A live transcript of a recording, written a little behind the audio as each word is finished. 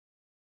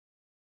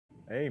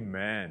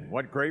Amen.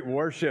 What great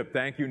worship.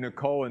 Thank you,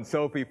 Nicole and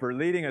Sophie, for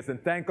leading us,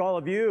 and thank all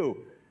of you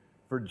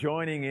for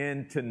joining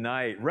in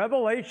tonight.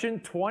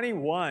 Revelation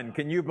 21,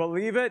 can you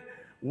believe it?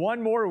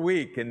 One more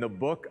week in the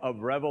book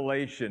of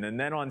Revelation, and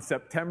then on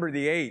September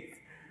the 8th,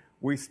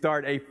 we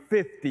start a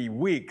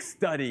 50-week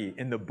study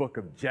in the book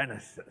of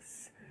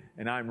Genesis,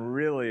 and I'm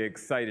really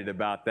excited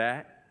about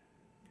that.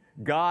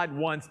 God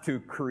wants to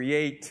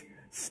create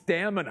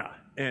stamina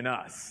in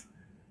us.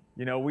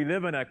 You know, we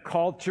live in a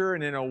culture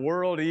and in a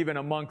world, even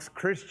amongst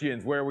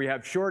Christians, where we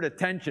have short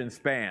attention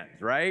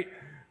spans, right?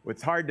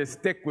 It's hard to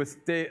stick with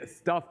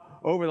stuff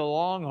over the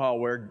long haul.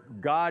 Where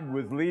God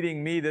was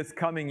leading me this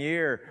coming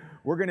year,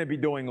 we're going to be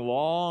doing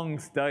long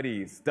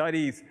studies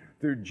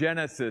through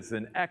Genesis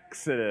and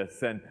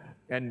Exodus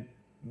and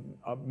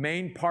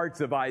main parts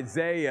of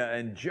Isaiah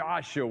and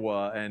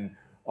Joshua and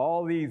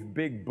all these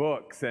big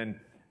books. And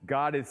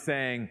God is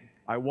saying,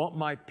 I want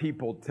my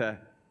people to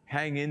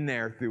hang in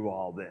there through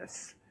all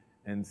this.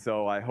 And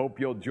so I hope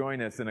you'll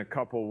join us in a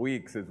couple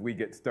weeks as we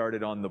get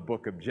started on the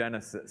book of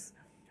Genesis.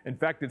 In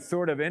fact, it's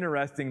sort of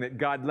interesting that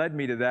God led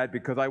me to that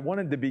because I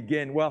wanted to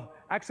begin,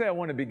 I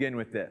want to begin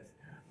with this.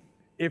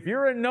 If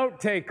you're a note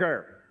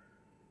taker,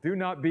 do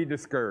not be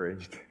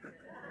discouraged.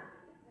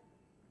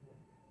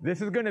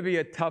 This is going to be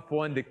a tough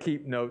one to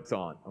keep notes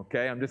on,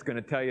 okay? I'm just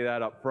going to tell you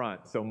that up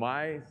front. So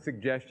my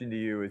suggestion to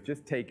you is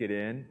just take it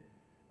in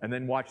and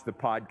then watch the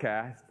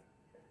podcast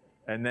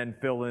and then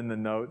fill in the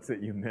notes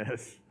that you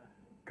miss.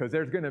 Because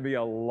there's going to be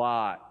a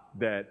lot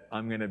that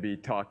I'm going to be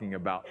talking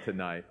about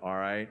tonight, all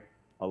right?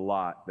 A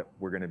lot that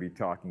we're going to be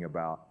talking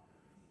about.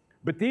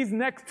 But these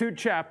next two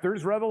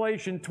chapters,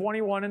 Revelation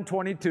 21 and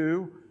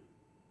 22,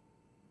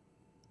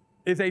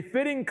 is a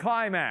fitting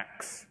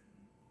climax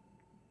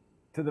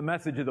to the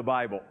message of the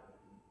Bible.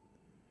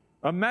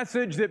 A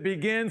message that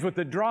begins with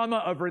the drama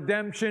of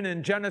redemption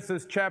in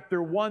Genesis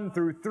chapter 1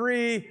 through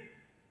 3,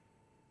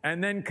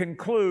 and then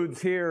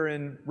concludes here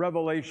in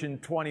Revelation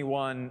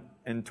 21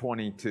 and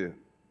 22.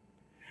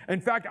 In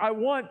fact, I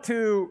want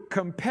to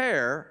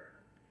compare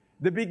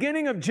the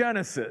beginning of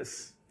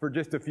Genesis for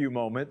just a few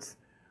moments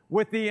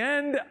with the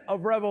end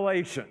of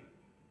Revelation.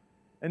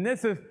 And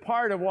this is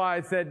part of why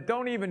I said,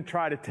 don't even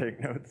try to take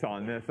notes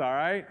on this, all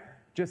right?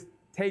 Just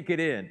take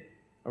it in,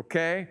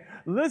 okay?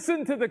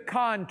 Listen to the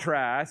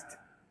contrast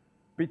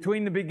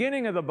between the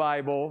beginning of the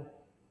Bible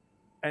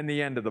and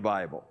the end of the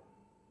Bible.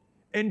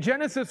 In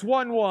Genesis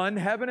 1:1,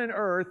 heaven and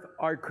earth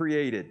are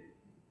created.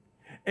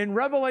 In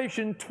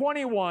Revelation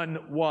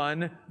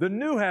 21:1, the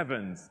new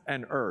heavens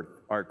and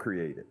earth are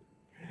created.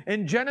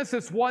 In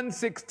Genesis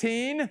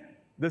 1:16,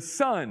 the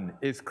sun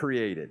is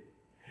created.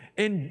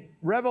 In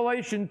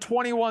Revelation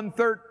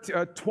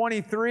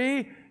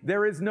 21:23,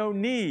 there is no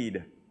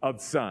need of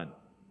sun.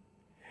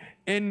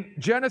 In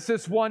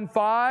Genesis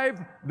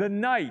 1:5, the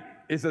night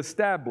is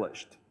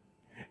established.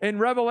 In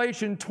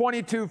Revelation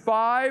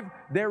 22:5,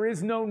 there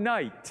is no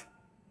night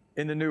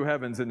in the new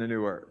heavens and the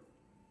new earth.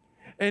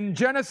 In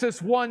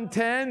Genesis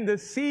 1:10, the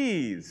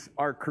seas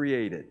are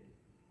created.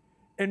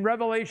 In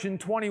Revelation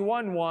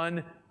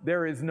 21:1,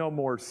 there is no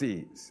more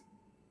seas.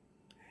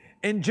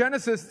 In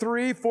Genesis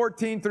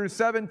 3:14 through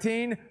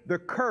 17, the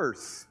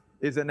curse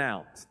is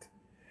announced.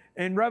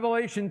 In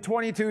Revelation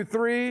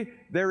 22:3,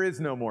 there is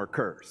no more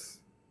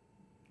curse.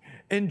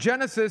 In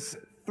Genesis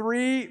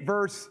 3,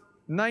 verse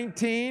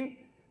 19,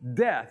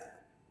 death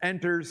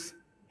enters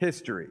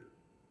history.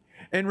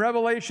 In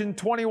Revelation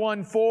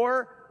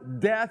 21:4,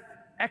 death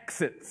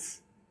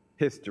exits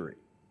history.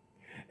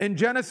 In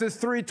Genesis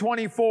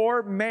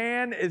 3:24,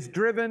 man is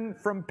driven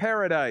from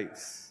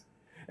paradise.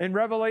 In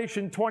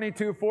Revelation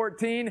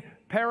 22:14,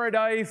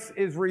 paradise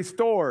is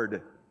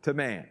restored to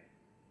man.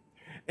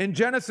 In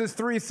Genesis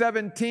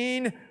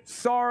 3:17,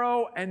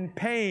 sorrow and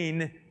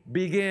pain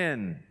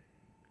begin.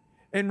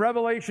 In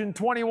Revelation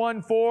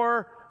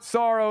 21:4,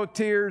 sorrow,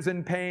 tears,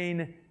 and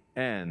pain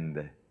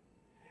end.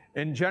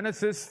 In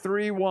Genesis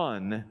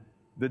 3:1,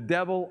 the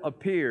devil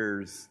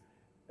appears.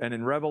 And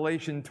in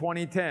Revelation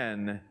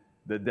 20:10,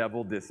 the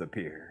devil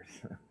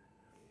disappears.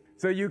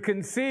 So you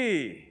can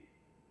see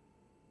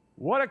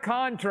what a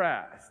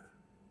contrast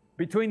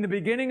between the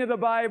beginning of the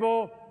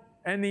Bible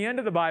and the end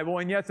of the Bible,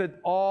 and yes, it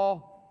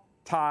all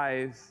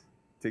ties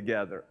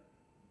together.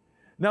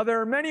 Now,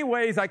 there are many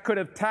ways I could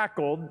have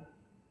tackled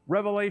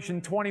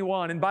Revelation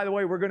 21, and by the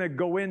way, we're going to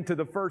go into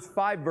the first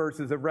 5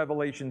 verses of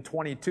Revelation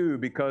 22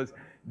 because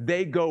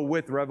they go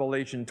with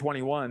Revelation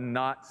 21,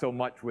 not so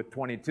much with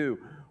 22.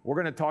 We're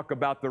going to talk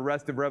about the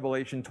rest of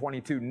Revelation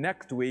 22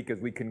 next week as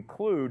we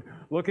conclude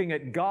looking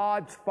at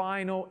God's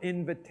final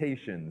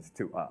invitations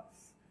to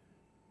us.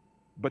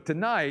 But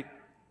tonight,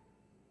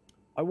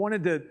 I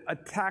wanted to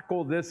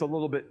tackle this a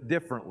little bit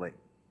differently.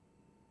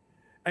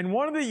 And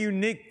one of the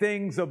unique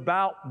things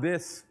about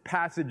this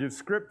passage of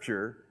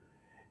Scripture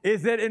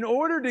is that in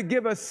order to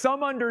give us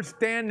some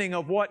understanding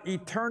of what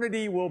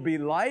eternity will be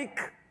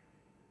like,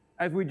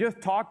 as we just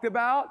talked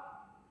about,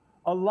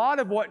 a lot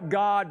of what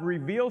God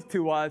reveals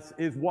to us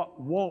is what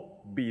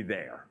won't be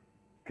there.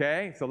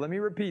 Okay? So let me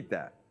repeat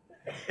that.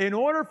 in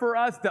order for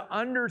us to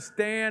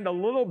understand a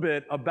little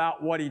bit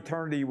about what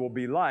eternity will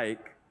be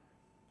like,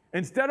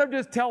 instead of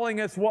just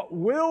telling us what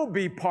will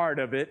be part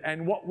of it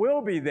and what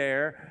will be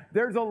there,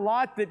 there's a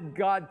lot that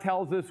God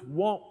tells us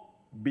won't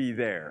be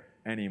there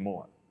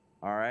anymore.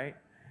 All right?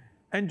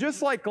 And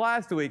just like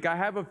last week, I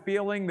have a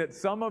feeling that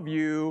some of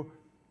you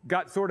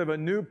got sort of a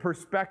new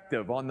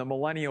perspective on the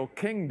millennial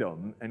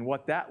kingdom and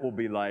what that will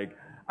be like.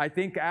 I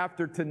think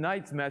after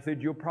tonight's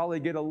message, you'll probably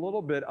get a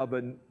little bit of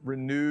a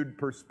renewed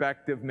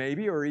perspective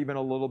maybe, or even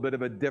a little bit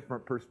of a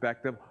different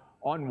perspective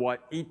on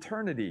what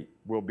eternity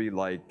will be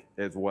like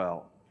as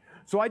well.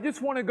 So I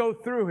just want to go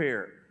through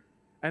here,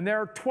 and there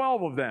are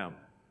 12 of them.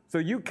 So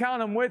you count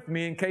them with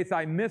me in case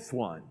I miss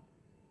one.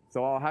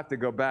 So I'll have to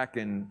go back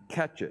and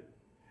catch it.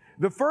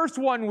 The first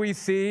one we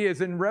see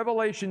is in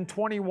Revelation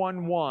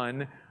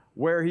 21:1,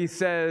 where he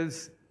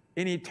says,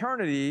 in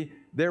eternity,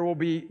 there will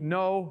be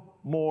no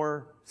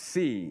more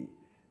sea,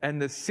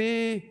 and the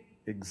sea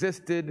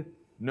existed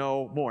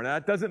no more. Now,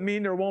 that doesn't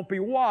mean there won't be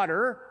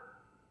water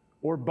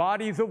or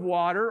bodies of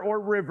water or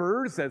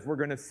rivers, as we're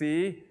going to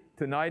see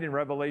tonight in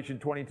Revelation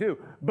 22.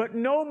 But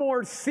no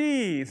more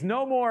seas,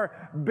 no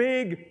more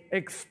big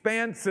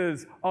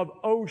expanses of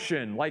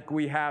ocean like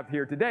we have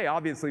here today.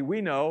 Obviously, we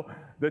know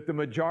that the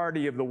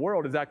majority of the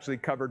world is actually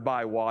covered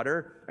by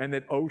water, and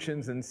that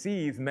oceans and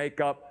seas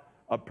make up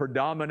a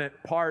predominant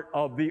part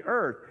of the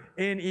earth.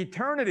 In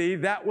eternity,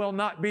 that will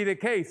not be the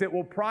case. It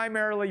will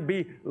primarily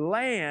be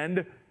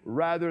land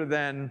rather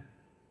than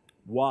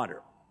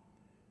water.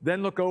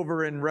 Then look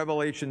over in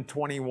Revelation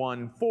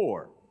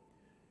 21:4.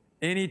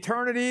 In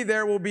eternity,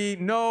 there will be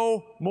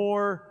no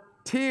more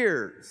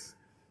tears,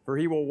 for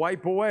he will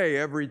wipe away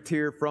every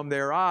tear from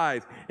their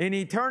eyes. In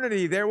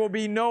eternity, there will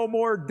be no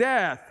more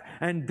death,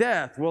 and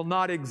death will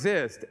not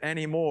exist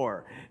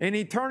anymore. In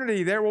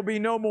eternity, there will be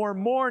no more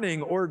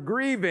mourning or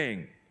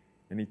grieving.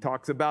 And he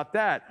talks about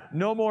that.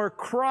 No more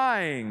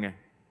crying.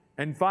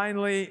 And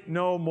finally,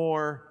 no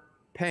more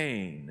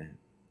pain.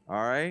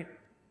 All right?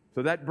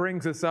 So that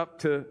brings us up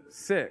to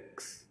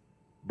 6.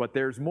 But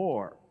there's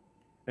more.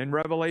 In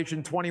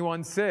Revelation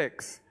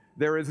 21:6,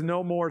 there is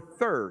no more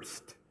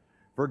thirst.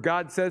 For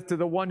God says to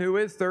the one who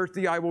is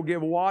thirsty, I will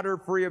give water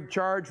free of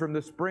charge from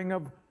the spring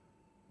of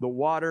the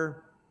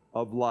water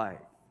of life.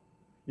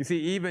 You see,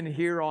 even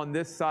here on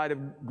this side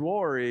of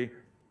glory,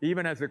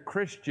 even as a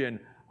Christian,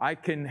 I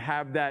can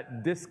have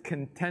that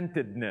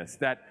discontentedness,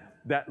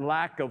 that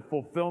lack of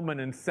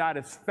fulfillment and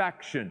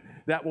satisfaction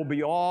that will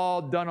be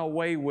all done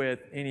away with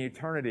in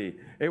eternity.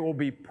 It will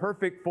be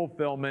perfect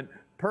fulfillment,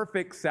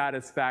 perfect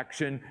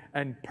satisfaction,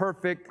 and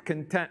perfect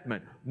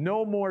contentment.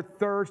 No more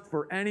thirst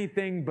for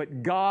anything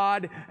but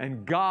God,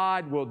 and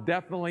God will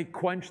definitely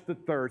quench the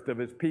thirst of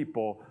his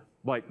people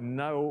like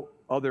no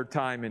other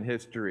time in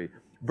history.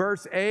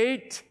 Verse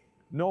 8,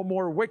 no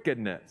more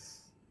wickedness.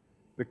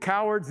 The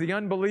cowards, the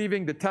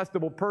unbelieving,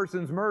 detestable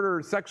persons,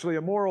 murderers, sexually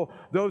immoral,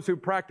 those who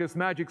practice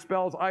magic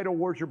spells, idol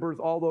worshipers,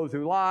 all those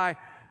who lie,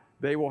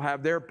 they will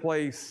have their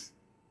place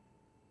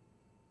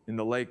in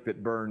the lake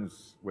that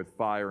burns with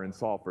fire and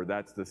sulfur.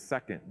 That's the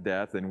second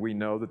death, and we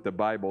know that the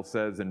Bible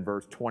says in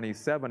verse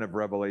 27 of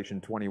Revelation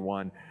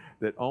 21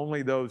 that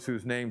only those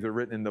whose names are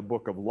written in the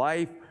book of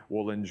life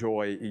will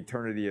enjoy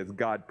eternity as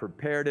God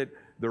prepared it.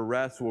 The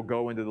rest will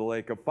go into the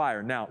lake of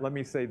fire. Now, let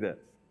me say this.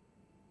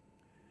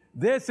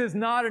 This is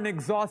not an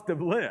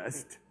exhaustive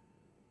list.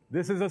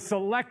 This is a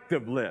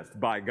selective list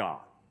by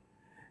God.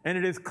 And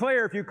it is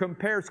clear if you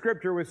compare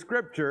Scripture with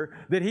Scripture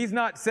that he's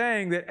not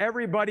saying that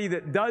everybody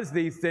that does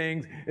these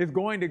things is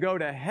going to go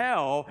to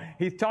hell.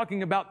 He's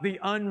talking about the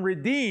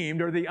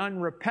unredeemed or the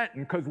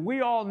unrepentant, because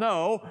we all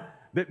know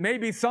that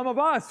maybe some of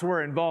us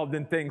were involved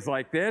in things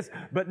like this,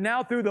 but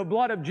now through the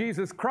blood of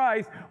Jesus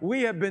Christ,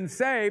 we have been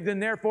saved,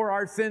 and therefore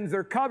our sins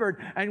are covered,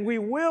 and we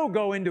will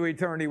go into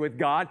eternity with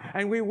God,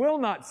 and we will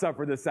not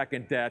suffer the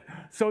second death.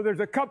 So there's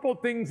a couple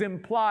things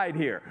implied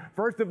here.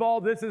 First of all,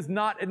 this is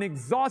not an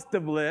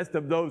exhaustive list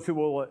of those who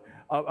will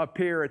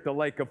appear at the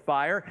lake of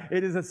fire.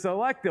 It is a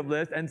selective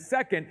list. And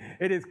second,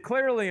 it is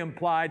clearly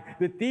implied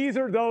that these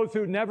are those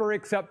who never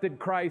accepted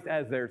Christ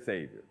as their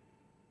Savior.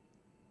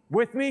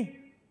 With me?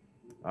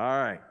 All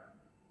right.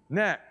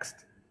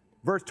 Next,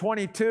 verse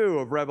 22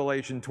 of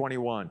Revelation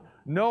 21.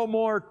 No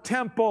more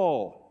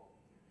temple.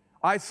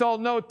 I saw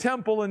no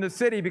temple in the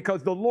city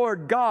because the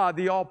Lord God,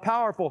 the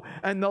all-powerful,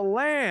 and the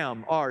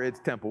Lamb are its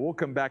temple. We'll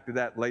come back to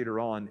that later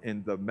on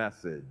in the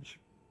message.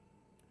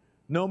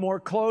 No more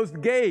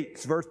closed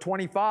gates. Verse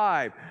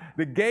 25.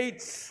 The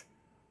gates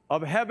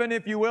of heaven,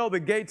 if you will,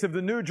 the gates of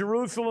the New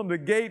Jerusalem, the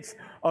gates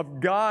of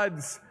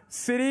God's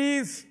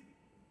cities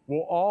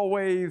will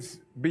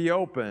always be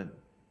open.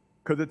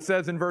 Because it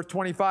says in verse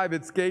 25,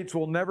 its gates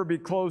will never be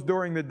closed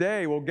during the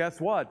day. Well,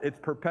 guess what? It's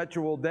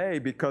perpetual day,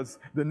 because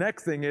the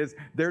next thing is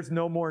there's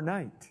no more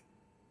night.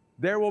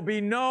 There will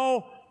be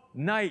no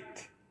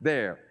night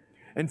there.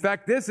 In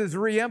fact, this is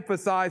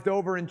re-emphasized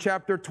over in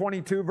chapter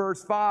 22,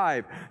 verse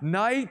 5.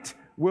 Night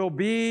will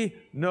be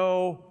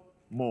no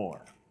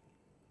more.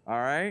 All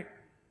right?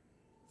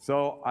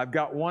 So I've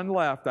got one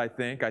left, I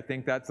think. I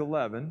think that's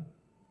 11.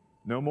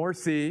 No more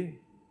sea.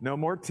 No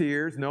more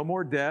tears, no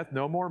more death,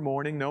 no more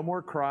mourning, no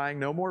more crying,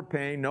 no more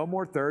pain, no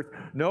more thirst,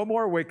 no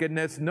more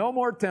wickedness, no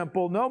more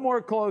temple, no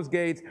more closed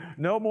gates,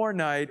 no more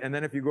night. And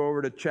then if you go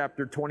over to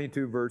chapter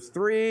 22, verse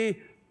 3,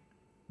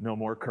 no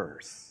more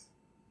curse.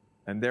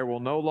 And there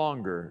will no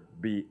longer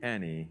be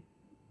any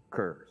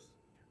curse.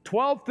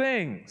 12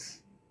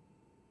 things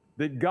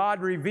that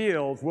God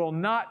reveals will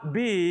not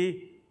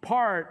be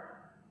part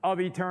of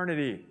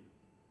eternity.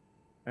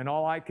 And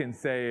all I can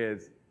say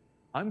is,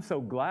 I'm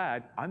so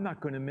glad I'm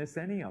not going to miss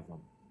any of them.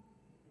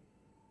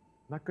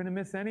 Not going to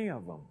miss any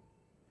of them.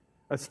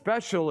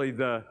 Especially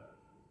the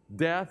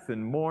death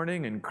and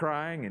mourning and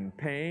crying and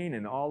pain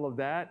and all of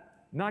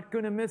that. Not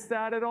going to miss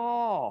that at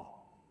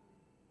all.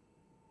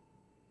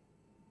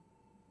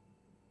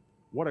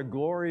 What a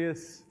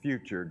glorious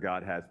future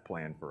God has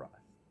planned for us.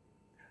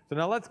 So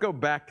now let's go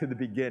back to the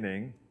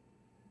beginning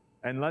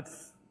and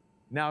let's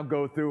now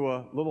go through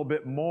a little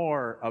bit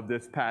more of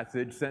this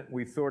passage, since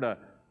we sort of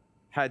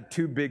had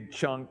two big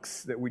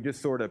chunks that we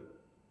just sort of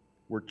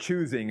were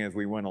choosing as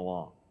we went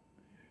along.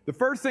 The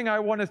first thing I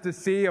want us to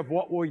see of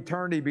what will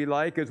eternity be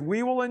like is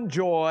we will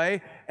enjoy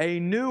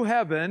a new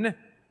heaven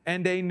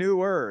and a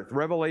new earth.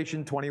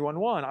 Revelation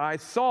 21:1. I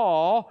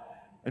saw,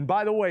 and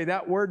by the way,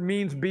 that word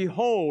means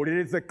behold. It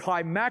is the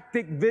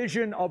climactic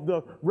vision of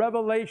the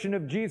revelation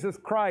of Jesus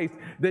Christ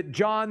that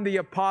John the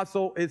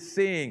Apostle is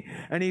seeing.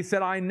 And he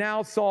said, I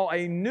now saw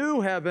a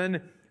new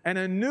heaven and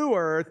a new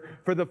earth,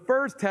 for the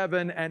first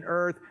heaven and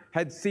earth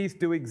had ceased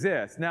to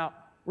exist. Now,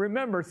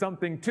 remember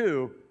something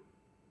too.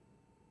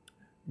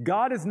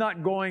 God is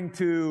not going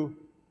to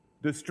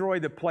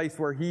destroy the place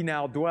where he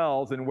now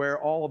dwells and where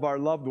all of our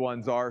loved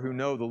ones are who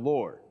know the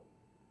Lord.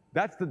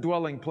 That's the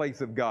dwelling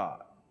place of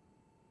God.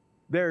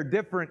 There are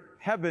different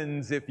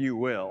heavens, if you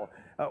will.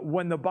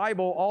 When the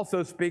Bible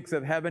also speaks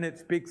of heaven, it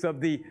speaks of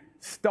the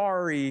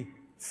starry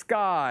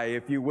sky,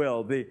 if you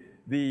will,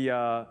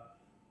 the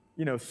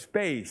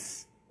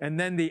space, and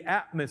then the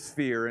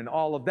atmosphere and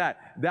all of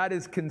that. That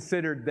is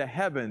considered the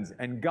heavens,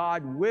 and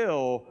God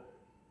will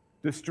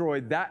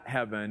destroy that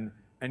heaven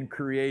and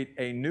create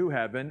a new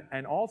heaven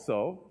and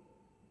also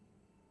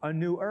a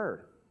new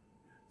earth.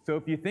 So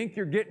if you think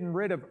you're getting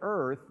rid of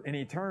earth in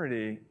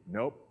eternity,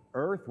 nope.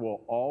 Earth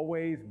will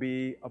always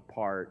be a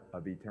part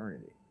of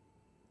eternity.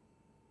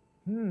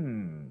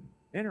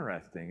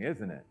 Interesting,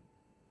 isn't it?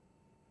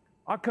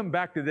 I'll come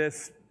back to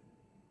this,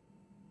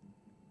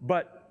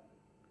 but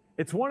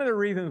it's one of the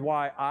reasons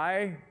why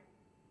I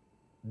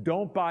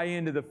don't buy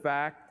into the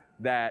fact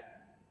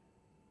that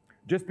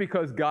just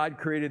because God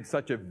created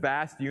such a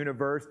vast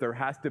universe, there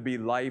has to be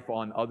life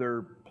on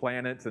other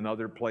planets and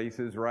other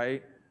places,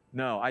 right?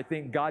 No, I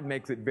think God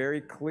makes it very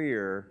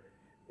clear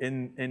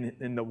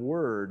in the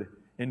Word,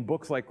 in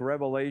books like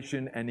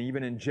Revelation and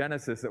even in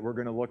Genesis that we're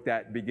going to look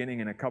at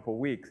beginning in a couple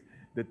weeks,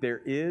 that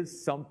there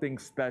is something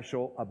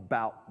special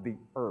about the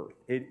earth.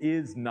 It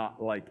is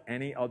not like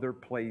any other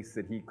place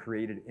that he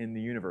created in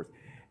the universe.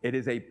 It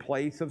is a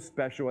place of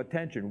special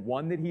attention,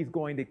 one that he's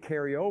going to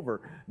carry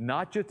over,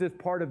 not just as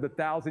part of the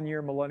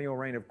 1,000-year millennial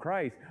reign of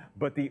Christ,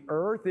 but the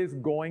earth is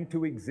going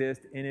to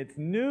exist in its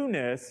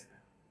newness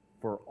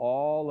for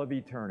all of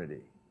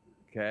eternity.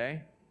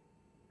 Okay?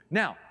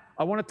 Now,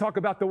 I want to talk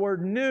about the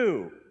word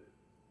new,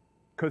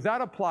 because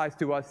that applies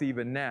to us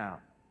even now.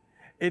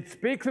 It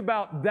speaks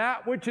about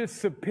that which is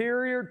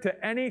superior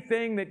to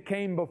anything that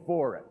came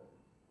before it.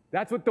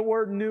 That's what the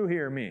word new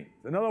here means.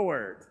 In other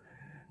words,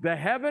 the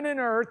heaven and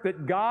earth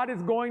that God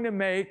is going to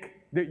make,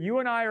 that you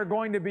and I are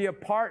going to be a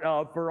part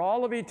of for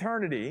all of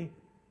eternity,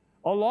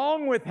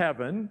 along with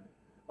heaven,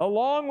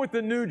 along with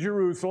the New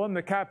Jerusalem,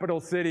 the capital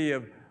city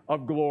of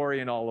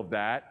glory and all of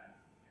that,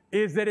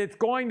 is that it's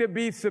going to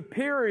be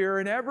superior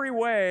in every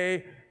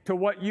way to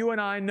what you and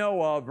I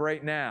know of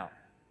right now.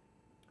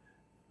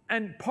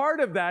 And part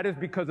of that is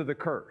because of the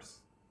curse.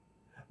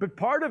 But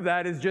part of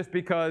that is just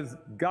because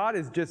God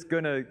is just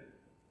going to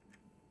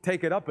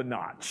take it up a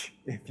notch,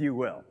 if you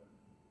will,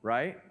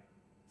 right?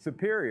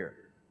 Superior.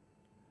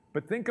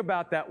 But think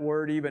about that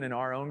word even in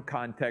our own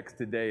context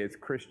today as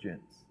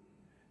Christians.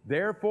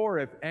 Therefore,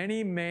 if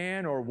any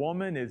man or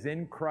woman is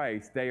in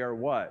Christ, they are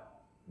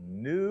what?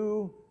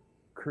 New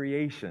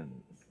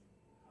creations.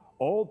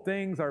 Old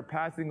things are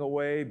passing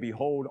away.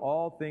 Behold,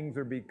 all things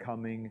are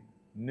becoming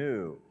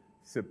new.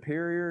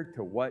 Superior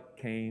to what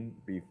came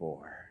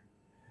before.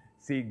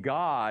 See,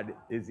 God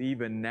is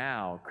even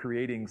now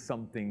creating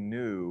something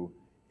new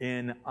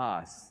in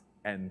us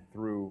and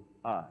through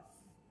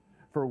us.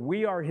 For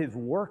we are his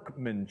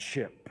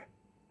workmanship,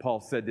 Paul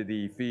said to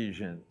the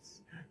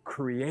Ephesians,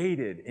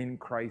 created in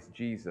Christ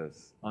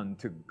Jesus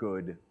unto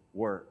good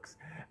works.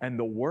 And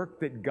the work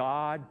that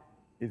God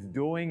is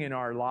doing in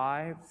our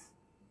lives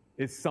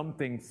is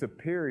something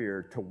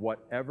superior to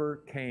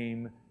whatever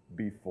came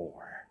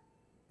before.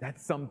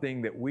 That's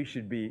something that we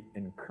should be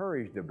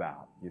encouraged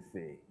about, you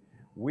see.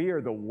 We are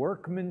the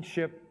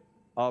workmanship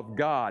of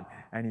God,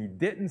 and he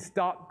didn't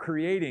stop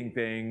creating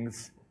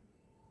things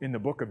in the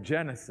book of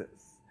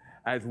Genesis.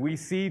 As we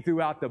see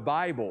throughout the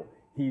Bible,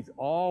 he's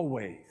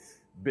always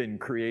been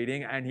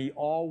creating, and he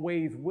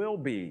always will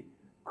be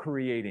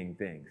creating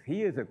things.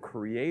 He is a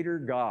creator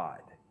God.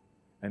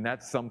 And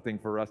that's something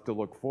for us to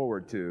look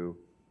forward to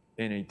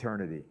in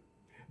eternity.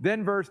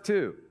 Then verse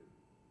 2.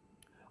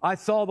 I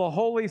saw the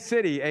holy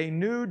city, a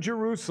new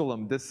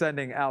Jerusalem,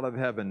 descending out of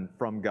heaven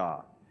from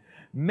God,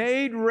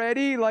 made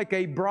ready like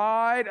a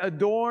bride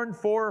adorned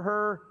for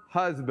her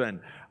husband.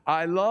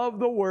 I love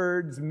the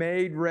words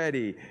made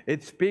ready.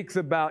 It speaks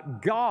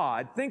about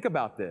God, think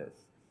about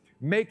this,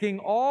 making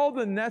all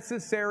the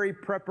necessary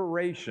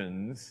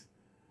preparations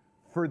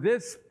for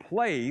this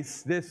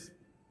place, this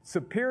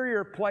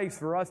superior place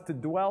for us to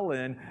dwell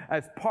in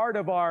as part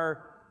of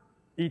our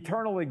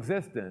eternal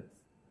existence.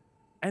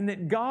 And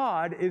that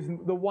God is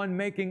the one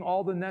making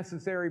all the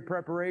necessary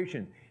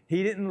preparation.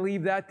 He didn't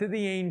leave that to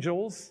the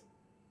angels.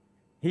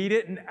 He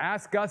didn't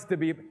ask us to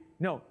be.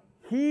 No,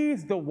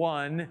 He's the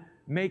one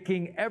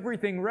making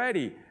everything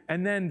ready.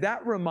 And then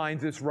that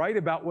reminds us right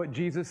about what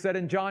Jesus said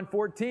in John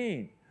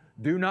 14.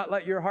 Do not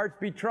let your hearts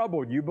be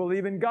troubled. You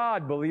believe in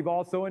God, believe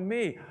also in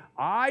me.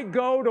 I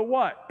go to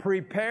what?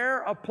 Prepare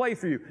a place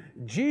for you.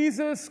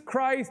 Jesus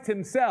Christ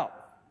Himself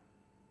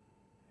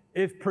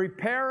is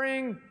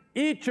preparing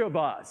each of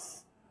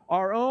us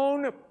our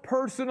own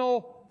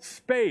personal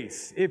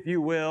space, if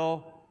you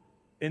will,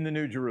 in the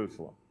New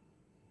Jerusalem.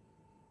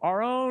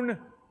 Our own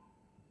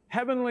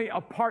heavenly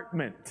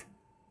apartment.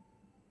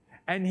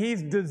 And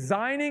He's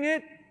designing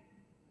it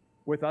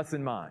with us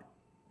in mind.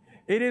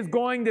 It is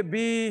going to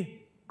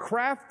be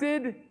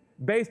crafted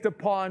based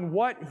upon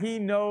what He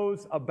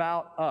knows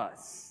about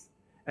us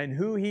and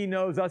who He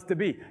knows us to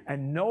be.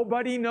 And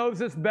nobody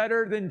knows us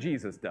better than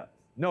Jesus does.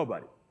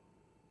 Nobody.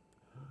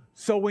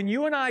 So when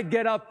you and I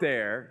get up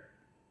there,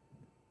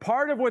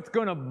 part of what's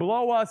going to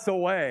blow us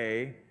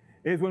away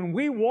is when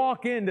we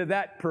walk into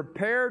that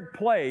prepared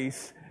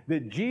place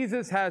that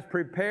Jesus has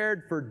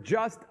prepared for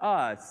just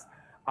us.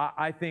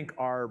 I think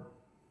our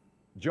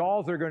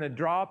jaws are going to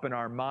drop and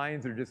our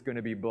minds are just going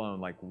to be blown.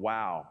 Like,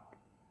 wow,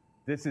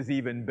 this is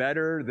even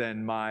better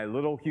than my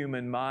little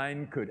human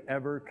mind could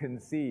ever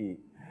conceive.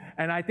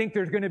 And I think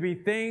there's going to be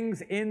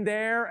things in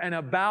there and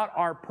about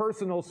our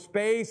personal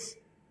space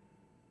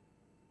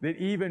that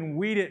even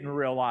we didn't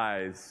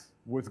realize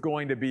was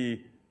going to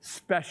be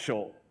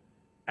special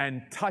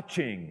and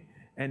touching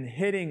and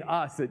hitting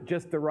us at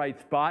just the right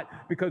spot,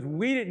 because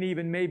we didn't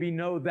even maybe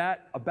know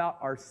that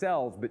about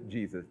ourselves, but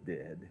Jesus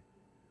did.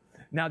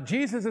 Now,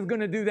 Jesus is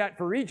going to do that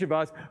for each of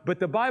us, but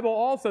the Bible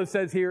also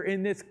says here,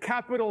 in this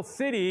capital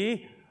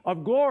city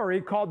of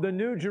glory called the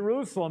New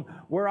Jerusalem,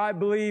 where I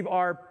believe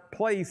our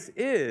place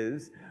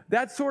is,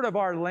 that's sort of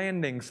our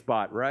landing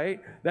spot, right?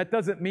 That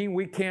doesn't mean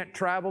we can't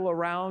travel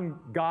around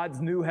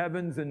God's new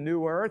heavens and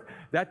new earth.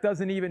 That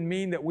doesn't even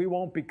mean that we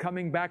won't be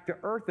coming back to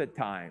earth at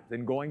times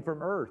and going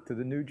from earth to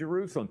the New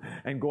Jerusalem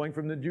and going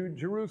from the New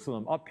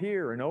Jerusalem up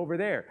here and over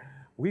there.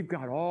 We've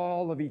got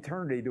all of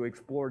eternity to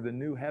explore the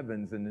new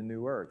heavens and the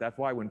new earth. That's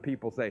why when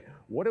people say,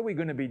 what are we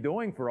going to be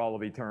doing for all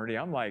of eternity?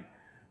 I'm like,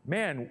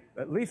 man,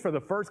 at least for the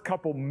first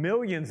couple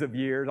millions of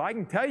years, I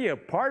can tell you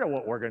part of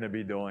what we're going to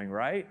be doing,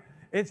 right?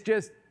 It's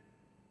just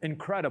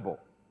incredible,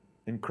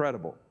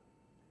 incredible.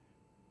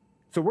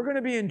 So we're going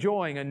to be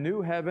enjoying a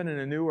new heaven and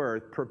a new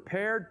earth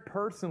prepared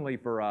personally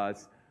for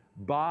us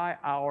by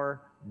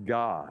our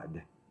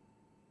God.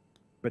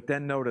 But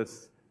then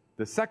notice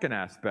the second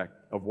aspect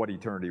of what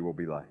eternity will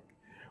be like.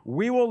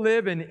 We will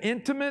live in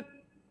intimate,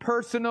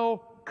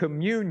 personal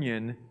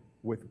communion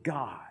with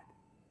God.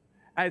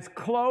 As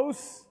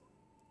close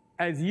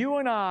as you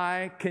and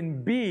I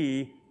can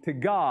be to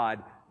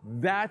God,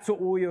 that's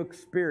what we'll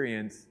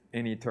experience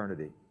in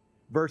eternity.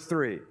 Verse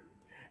 3,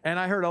 and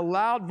I heard a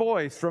loud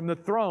voice from the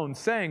throne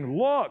saying,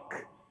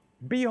 look,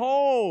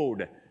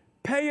 behold,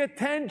 pay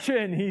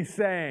attention, He's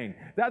saying.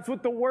 That's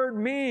what the word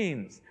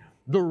means.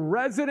 The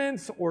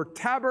residence or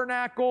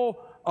tabernacle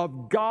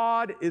of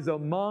God is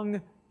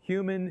among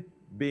human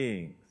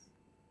beings.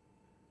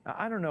 Now,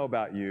 I don't know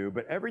about you,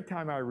 but every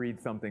time I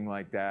read something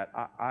like that,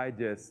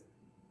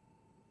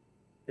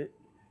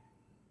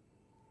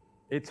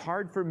 it's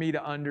hard for me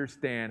to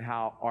understand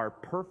how our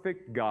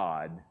perfect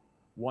God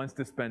wants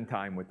to spend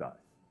time with us.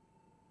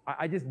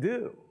 I just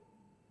do.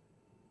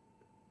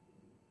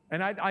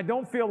 And I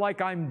don't feel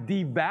like I'm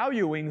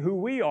devaluing who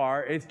we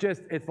are.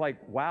 It's like,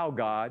 wow,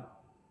 God,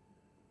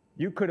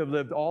 you could have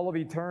lived all of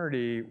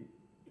eternity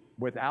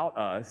without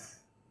us,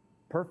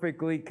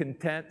 perfectly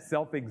content,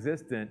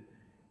 self-existent,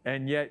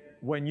 and yet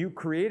when you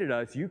created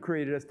us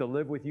to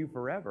live with you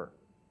forever.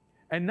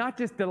 And not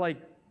just to like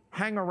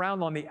hang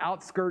around on the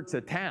outskirts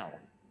of town.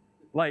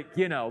 Like,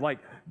 you know, like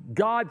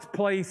God's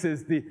place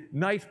is the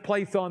nice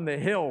place on the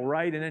hill,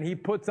 right? And then He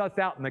puts us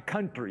out in the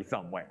country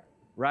somewhere,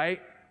 right?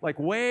 Like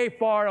way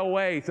far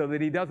away so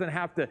that He doesn't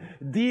have to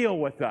deal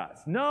with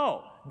us.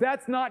 No,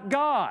 that's not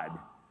God.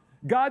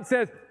 God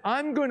says,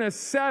 I'm going to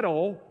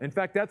settle. In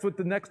fact, that's what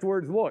the next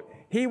words look.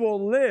 He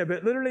will live.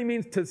 It literally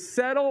means to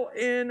settle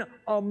in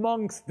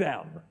amongst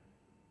them.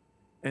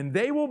 And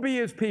they will be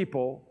His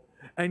people,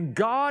 and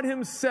God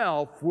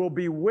Himself will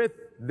be with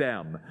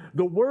them.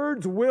 The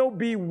words will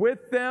be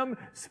with them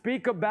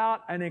speak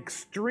about an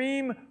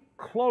extreme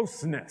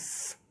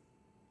closeness.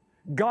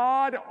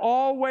 God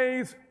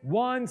always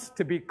wants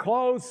to be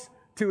close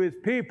to his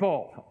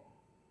people. That's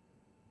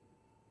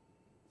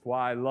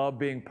why I love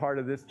being part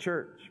of this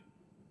church,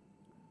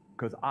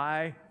 because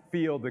I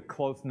feel the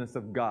closeness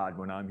of God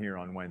when I'm here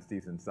on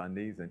Wednesdays and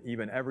Sundays, and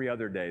even every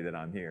other day that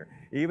I'm here.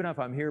 Even if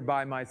I'm here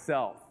by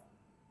myself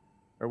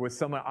or with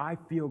someone, I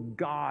feel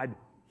God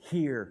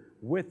here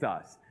with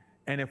us.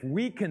 And if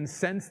we can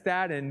sense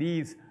that in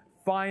these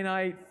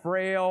finite,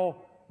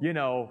 frail,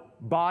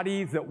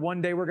 bodies that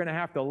one day we're going to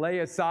have to lay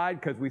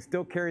aside because we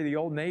still carry the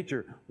old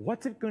nature,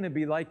 what's it going to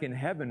be like in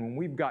heaven when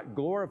we've got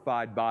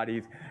glorified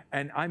bodies?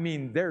 And I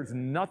mean, there's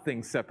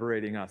nothing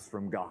separating us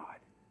from God.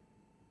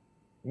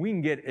 We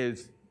can get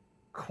as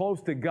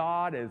close to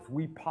God as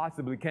we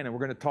possibly can. And we're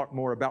going to talk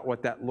more about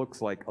what that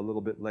looks like a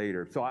little bit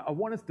later. So I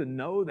want us to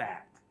know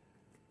that.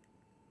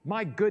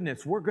 My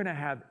goodness, we're going to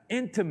have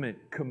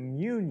intimate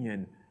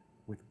communion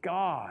with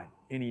God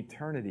in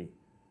eternity.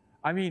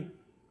 I mean,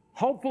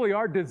 hopefully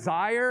our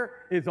desire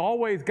is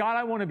always, God,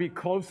 I want to be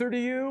closer to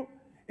you.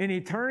 In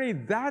eternity,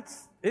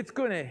 it's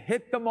going to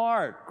hit the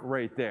mark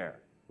right there,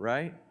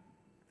 right?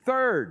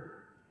 Third,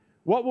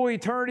 what will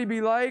eternity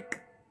be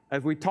like?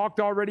 As we talked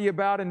already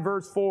about in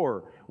verse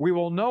 4, we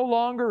will no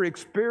longer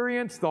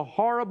experience the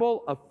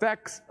horrible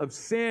effects of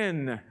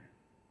sin.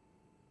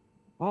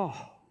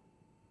 Oh,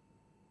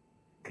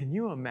 can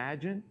you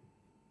imagine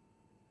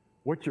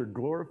what your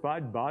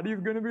glorified body is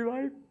going to be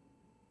like?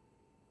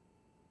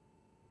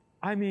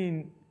 I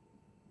mean,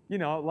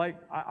 like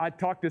I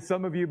talked to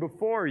some of you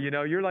before,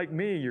 you're like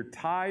me, you're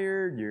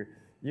tired,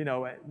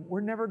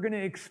 we're never going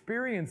to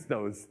experience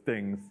those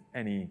things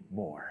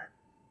anymore.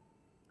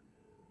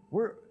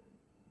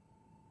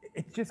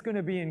 It's just going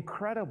to be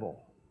incredible.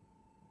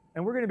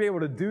 And we're going to be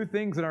able to do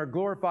things in our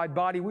glorified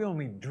body we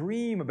only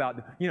dream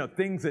about,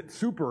 things that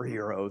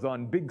superheroes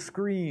on big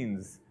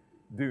screens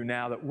do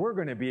now that we're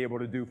going to be able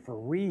to do for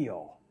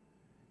real.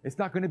 It's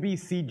not going to be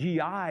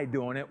CGI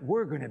doing it.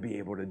 We're going to be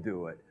able to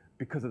do it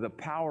because of the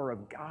power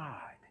of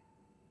God.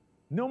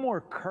 No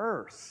more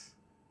curse.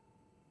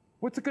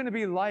 What's it going to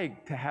be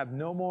like to have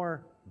no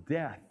more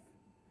death?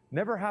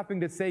 Never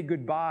having to say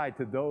goodbye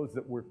to those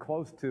that we're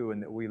close to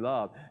and that we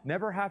love.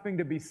 Never having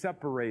to be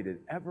separated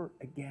ever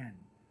again.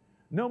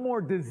 No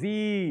more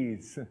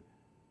disease.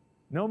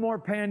 No more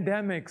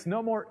pandemics.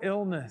 No more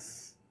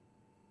illness.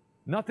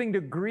 Nothing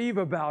to grieve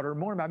about or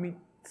mourn about. I mean,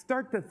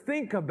 start to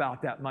think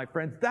about that, my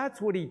friends.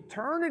 That's what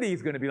eternity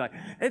is going to be like.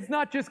 It's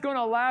not just going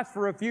to last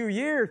for a few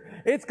years.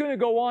 It's going to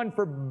go on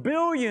for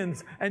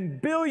billions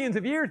and billions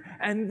of years,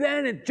 and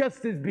then it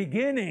just is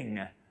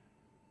beginning.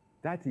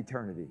 That's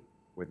eternity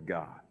with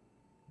God.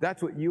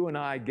 That's what you and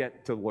I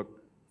get to look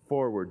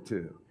forward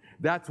to.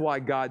 That's why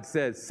God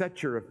says,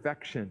 set your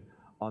affection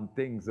on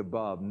things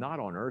above, not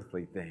on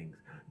earthly things.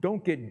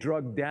 Don't get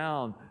drugged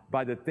down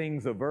by the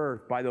things of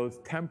earth, by those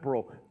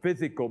temporal,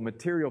 physical,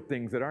 material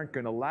things that aren't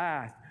going to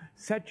last.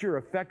 Set your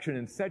affection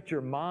and set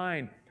your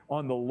mind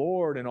on the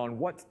Lord and on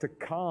what's to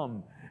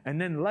come. And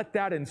then let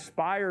that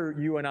inspire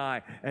you and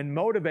I and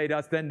motivate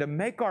us then to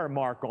make our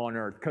mark on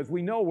earth, because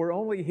we know we're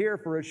only here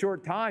for a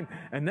short time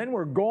and then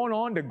we're going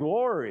on to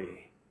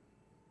glory.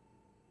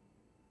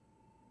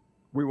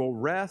 We will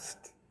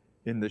rest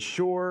in the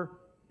sure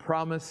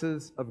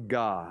promises of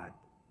God.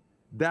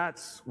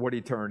 That's what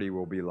eternity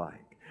will be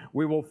like.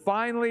 We will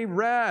finally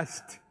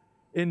rest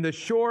in the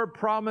sure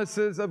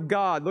promises of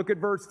God. Look at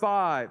verse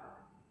 5.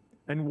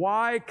 And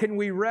why can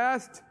we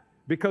rest?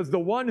 Because the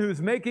one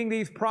who's making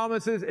these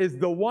promises is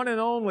the one and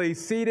only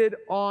seated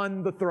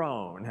on the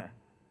throne.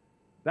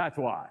 That's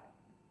why.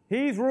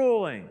 He's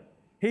ruling.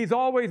 He's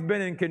always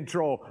been in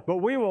control, but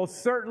we will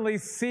certainly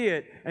see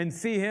it and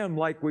see him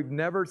like we've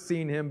never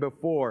seen him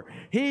before.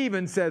 He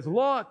even says,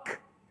 look,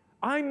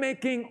 I'm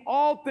making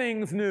all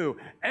things new.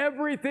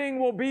 Everything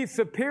will be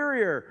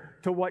superior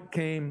to what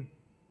came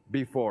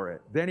before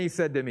it. Then he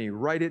said to me,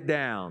 write it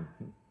down.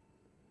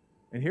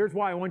 And here's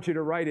why I want you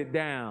to write it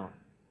down.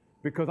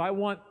 Because I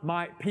want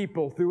my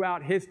people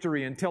throughout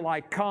history, until I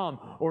come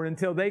or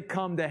until they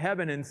come to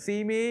heaven and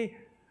see me,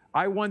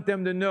 I want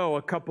them to know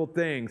a couple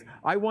things.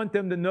 I want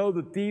them to know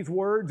that these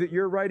words that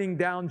you're writing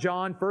down,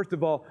 John, first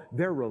of all,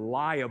 they're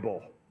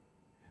reliable.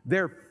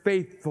 They're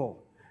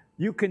faithful.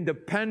 You can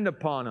depend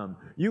upon them.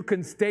 You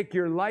can stake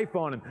your life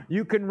on them.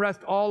 You can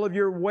rest all of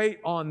your weight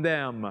on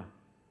them.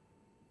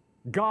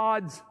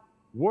 God's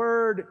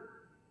word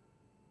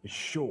is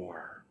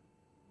sure.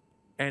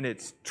 And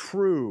it's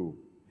true.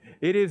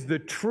 It is the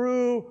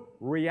true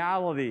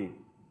reality.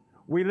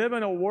 We live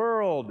in a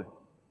world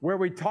where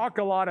we talk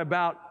a lot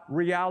about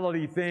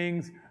reality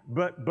things,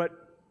 but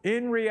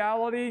in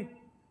reality,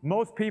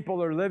 most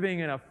people are living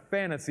in a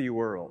fantasy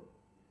world.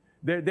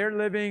 They're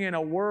living in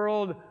a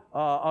world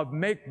of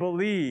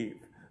make-believe.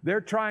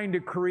 They're trying to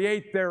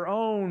create their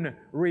own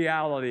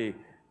reality.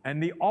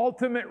 And the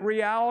ultimate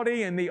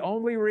reality and the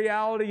only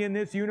reality in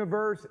this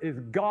universe is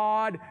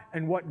God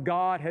and what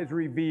God has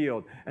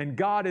revealed. And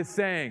God is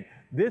saying,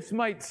 this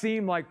might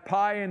seem like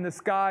pie in the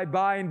sky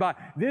by and by.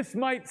 This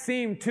might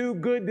seem too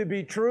good to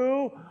be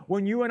true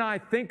when you and I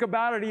think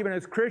about it, even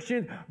as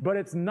Christians, but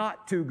it's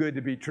not too good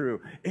to be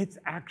true. It's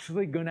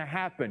actually going to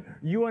happen.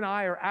 You and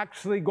I are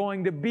actually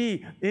going to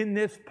be in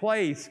this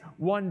place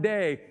one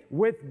day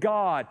with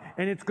God,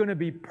 and it's going to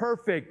be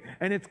perfect,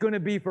 and it's going to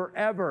be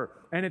forever,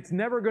 and it's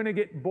never going to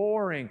get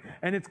boring,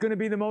 and it's going to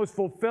be the most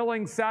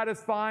fulfilling,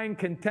 satisfying,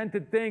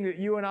 contented thing that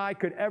you and I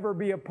could ever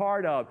be a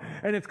part of.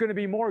 And it's going to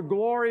be more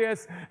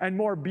glorious and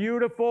more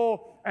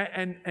beautiful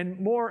and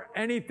more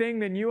anything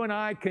than you and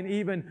I can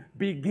even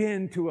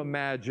begin to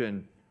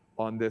imagine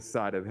on this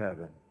side of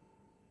heaven.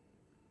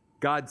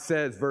 God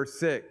says, verse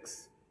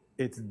 6,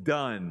 it's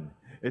done.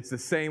 It's the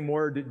same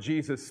word that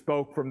Jesus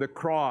spoke from the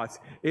cross.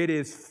 It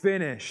is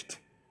finished.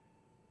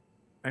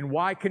 And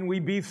why can we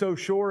be so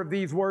sure of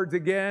these words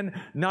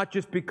again? Not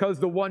just because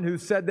the one who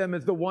said them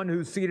is the one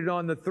who's seated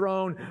on the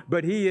throne,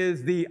 but he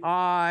is the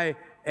I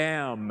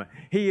am.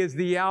 He is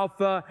the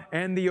Alpha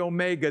and the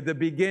Omega, the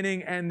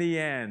beginning and the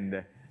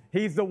end.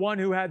 He's the one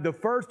who had the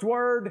first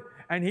word,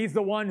 and he's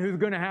the one who's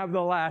going to have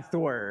the last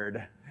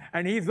word.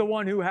 And he's the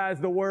one who has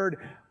the word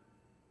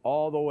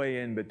all the way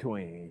in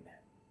between.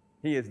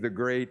 He is the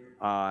great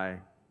I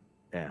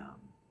am.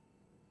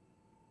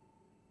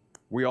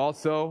 We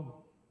also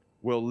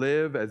will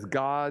live as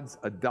God's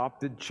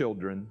adopted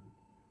children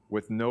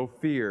with no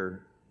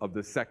fear of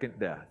the second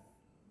death.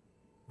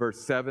 Verse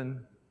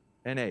 7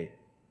 and 8.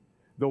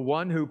 The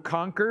one who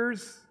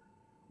conquers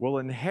will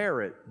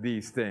inherit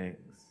these things,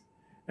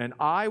 and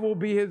I will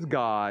be his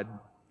God,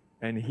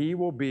 and he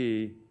will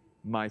be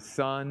my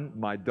son,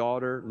 my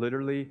daughter,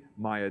 literally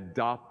my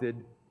adopted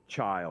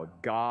child.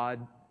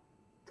 God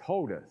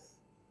told us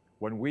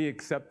when we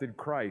accepted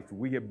Christ,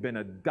 we have been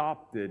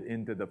adopted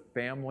into the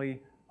family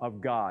of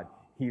God.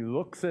 He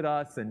looks at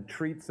us and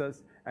treats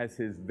us as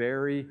his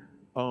very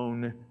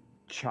own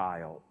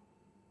child.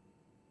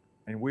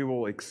 And we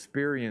will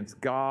experience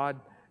God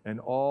and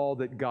all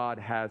that God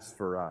has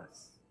for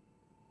us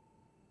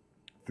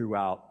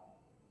throughout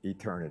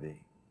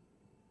eternity.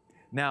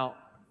 Now,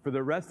 for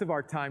the rest of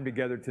our time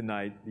together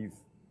tonight, these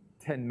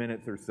 10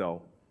 minutes or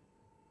so,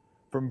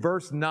 from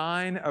verse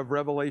 9 of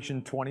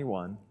Revelation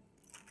 21,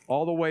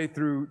 all the way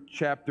through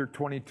chapter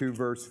 22,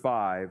 verse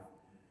 5,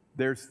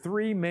 there's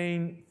three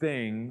main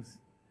things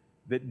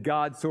that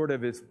God sort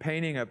of is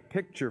painting a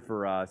picture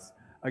for us,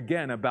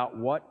 again, about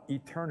what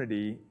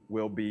eternity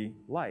will be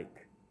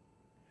like.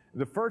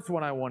 The first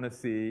one I want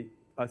us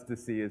to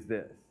see is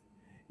this.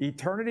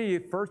 Eternity,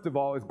 first of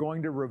all, is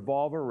going to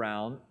revolve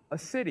around a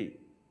city.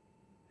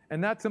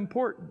 And that's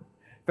important.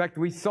 In fact,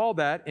 we saw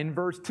that in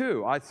verse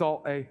 2. I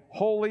saw a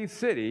holy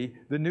city,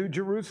 the new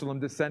Jerusalem,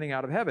 descending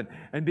out of heaven.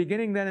 And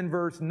beginning then in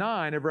verse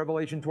 9 of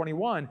Revelation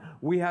 21,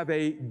 we have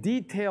a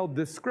detailed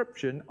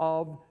description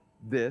of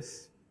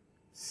this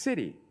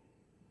city.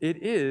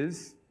 It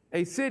is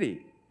a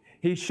city.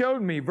 He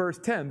showed me, verse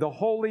 10, the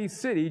holy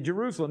city,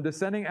 Jerusalem,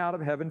 descending out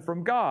of heaven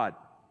from God.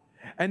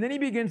 And then he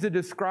begins to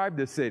describe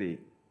the city.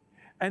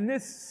 And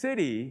this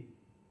city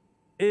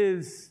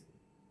is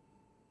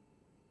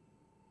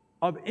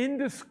of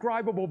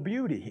indescribable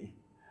beauty.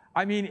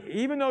 I mean,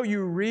 even though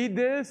you read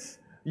this,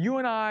 you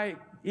and I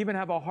even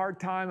have a hard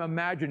time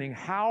imagining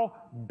how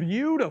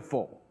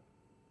beautiful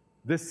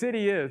the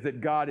city is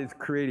that God is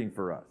creating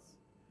for us.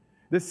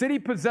 The city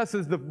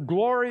possesses the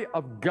glory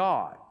of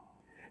God.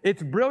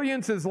 Its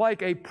brilliance is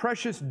like a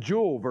precious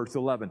jewel, verse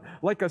 11,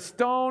 like a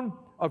stone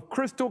of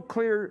crystal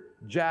clear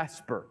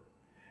jasper.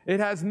 It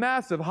has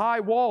massive high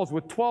walls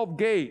with 12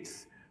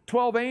 gates,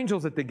 12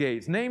 angels at the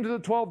gates, names of the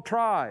 12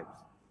 tribes.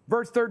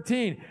 Verse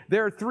 13,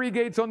 there are 3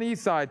 gates on the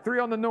east side, 3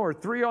 on the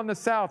north, 3 on the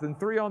south, and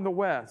 3 on the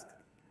west.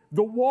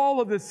 The wall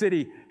of the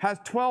city has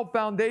 12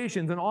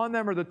 foundations, and on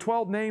them are the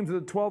 12 names of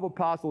the 12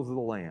 apostles of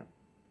the Lamb.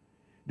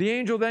 The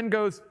angel then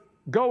goes,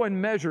 go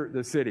and measure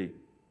the city.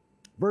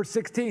 Verse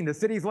 16, the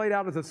city's laid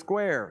out as a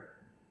square.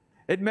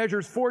 It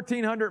measures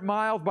 1,400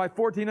 miles by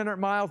 1,400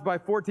 miles by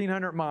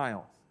 1,400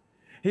 miles.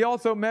 He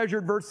also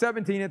measured, verse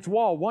 17, its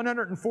wall,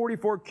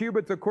 144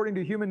 cubits according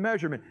to human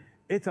measurement.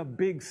 It's a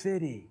big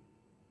city.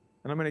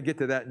 And I'm going to get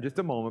to that in just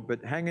a moment,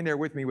 but hang in there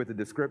with me with the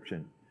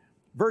description.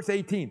 Verse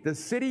 18, the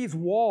city's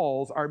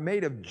walls are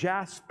made of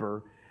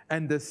jasper,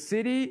 and the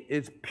city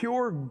is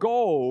pure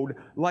gold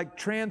like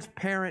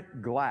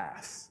transparent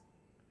glass.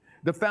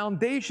 The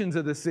foundations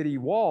of the city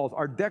walls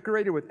are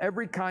decorated with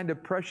every kind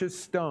of precious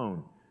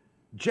stone: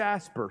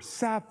 jasper,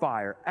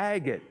 sapphire,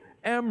 agate,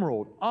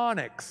 emerald,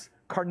 onyx,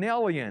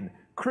 carnelian,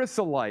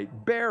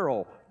 chrysolite,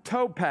 beryl,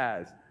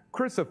 topaz,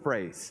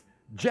 chrysoprase,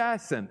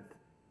 jacinth,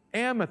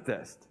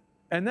 amethyst.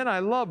 And then I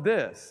love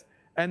this.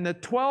 And the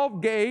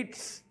 12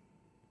 gates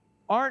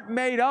aren't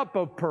made up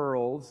of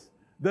pearls.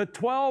 The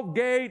 12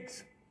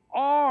 gates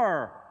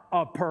are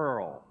a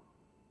pearl.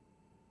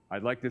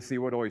 I'd like to see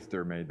what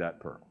oyster made that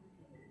pearl.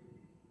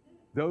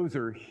 Those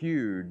are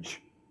huge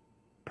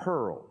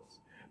pearls.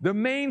 The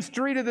main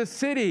street of the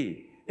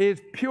city is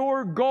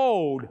pure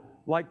gold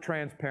like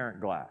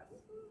transparent glass.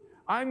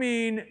 I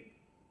mean,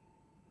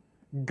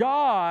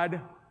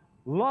 God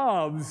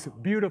loves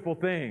beautiful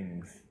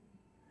things.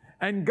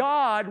 And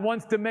God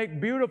wants to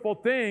make beautiful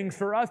things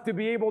for us to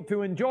be able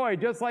to enjoy,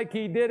 just like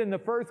He did in the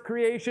first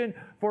creation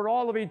for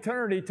all of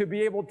eternity, to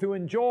be able to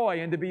enjoy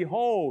and to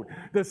behold.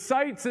 The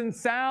sights and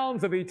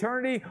sounds of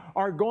eternity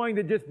are going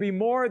to just be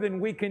more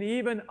than we can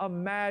even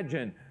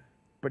imagine.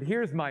 But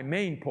here's my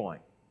main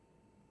point.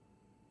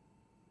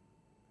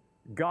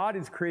 God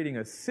is creating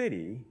a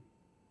city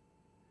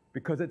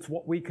because it's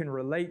what we can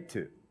relate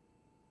to.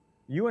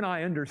 You and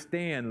I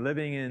understand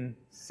living in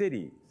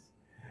cities.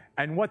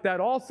 And what that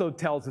also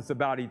tells us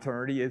about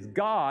eternity is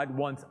God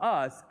wants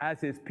us as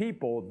His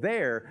people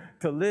there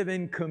to live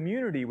in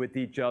community with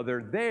each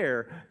other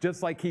there,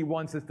 just like He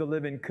wants us to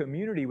live in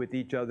community with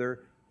each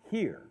other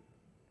here.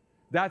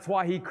 That's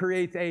why He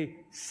creates a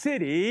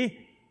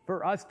city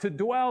for us to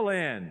dwell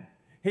in.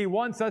 He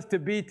wants us to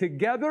be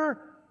together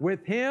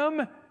with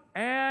Him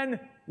and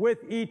with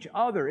each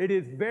other.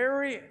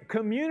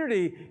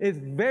 Community is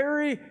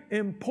very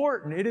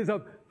important. It is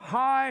of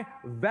high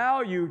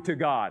value to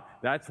God.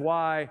 That's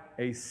why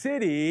a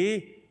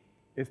city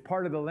is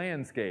part of the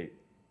landscape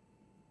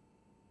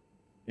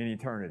in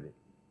eternity.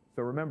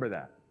 So remember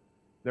that.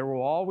 There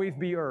will always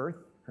be earth,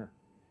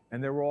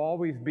 and there will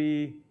always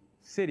be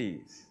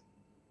cities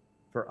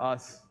for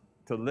us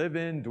to live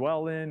in,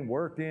 dwell in,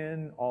 work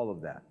in, all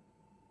of that.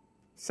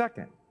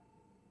 Second,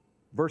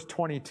 verse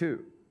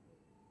 22,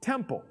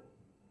 temple.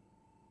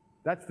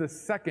 That's the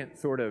second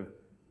sort of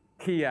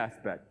key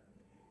aspect.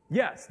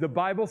 Yes, the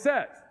Bible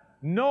says,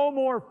 no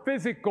more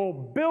physical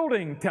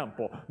building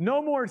temple,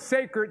 no more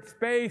sacred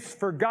space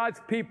for God's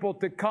people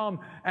to come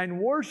and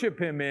worship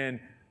Him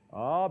in.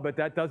 But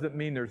that doesn't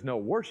mean there's no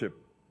worship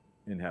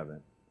in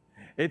heaven.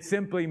 It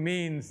simply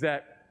means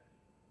that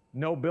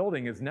no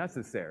building is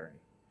necessary,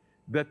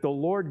 that the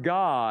Lord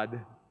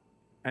God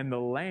and the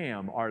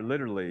Lamb are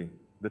literally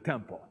the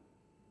temple.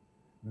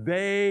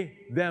 They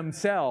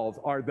themselves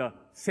are the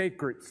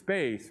sacred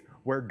space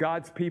where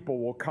God's people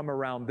will come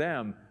around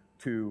them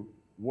to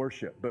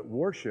worship. But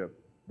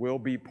worship will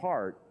be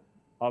part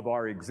of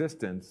our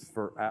existence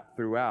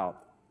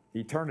throughout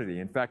eternity.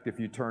 In fact, if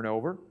you turn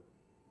over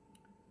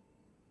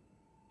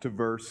to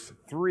verse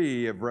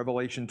 3 of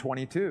Revelation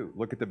 22,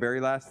 look at the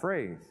very last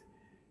phrase.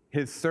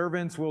 His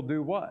servants will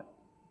do what?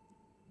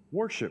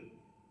 Worship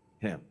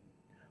Him.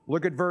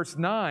 Look at verse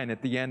 9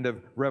 at the end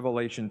of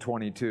Revelation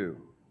 22.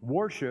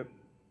 Worship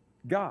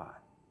God.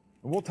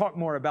 And we'll talk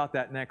more about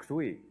that next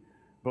week.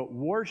 But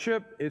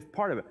worship is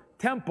part of it.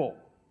 Temple.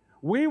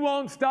 We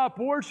won't stop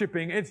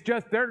worshiping. It's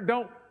just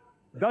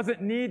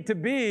doesn't need to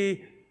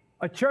be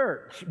a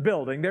church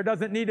building. There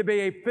doesn't need to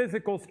be a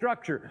physical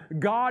structure.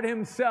 God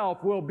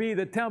Himself will be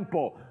the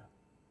temple.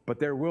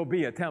 But there will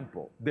be a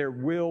temple. There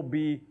will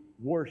be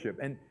worship.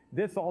 And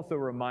this also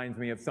reminds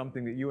me of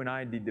something that you and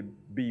I need to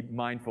be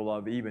mindful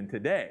of even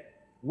today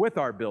with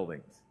our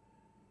buildings.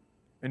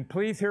 And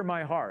please hear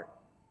my heart.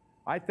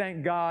 I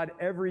thank God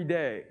every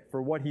day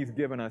for what He's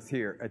given us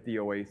here at the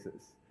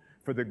Oasis.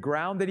 For the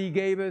ground that He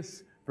gave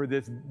us, for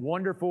this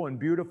wonderful and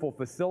beautiful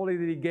facility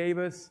that He gave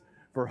us,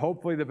 for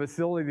hopefully the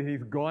facility that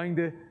He's going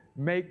to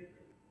make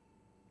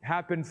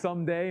happen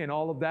someday and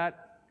all of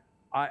that.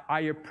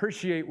 I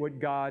appreciate what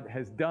God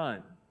has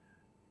done.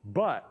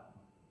 But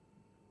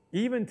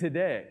even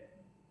today,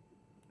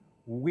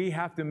 we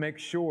have to make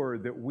sure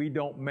that we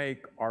don't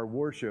make our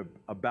worship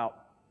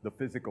about the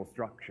physical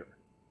structure.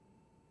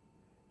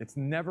 It's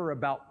never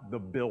about the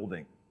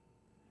building.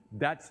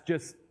 That's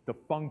just the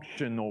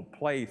functional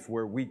place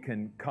where we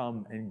can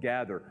come and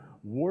gather.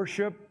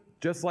 Worship,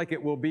 just like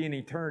it will be in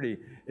eternity,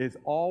 is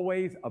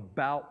always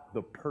about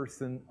the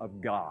person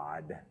of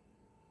God.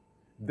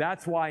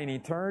 That's why in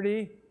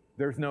eternity,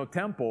 there's no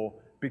temple,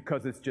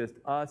 because it's just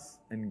us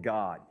and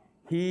God.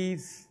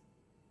 He's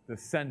the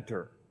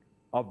center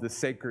of the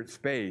sacred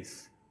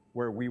space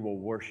where we will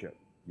worship,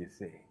 you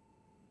see.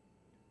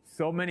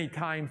 So many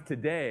times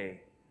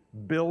today,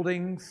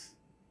 buildings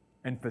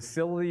and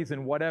facilities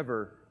and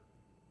whatever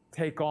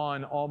take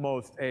on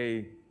almost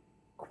a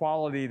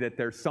quality that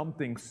there's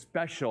something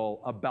special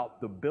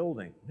about the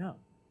building. No,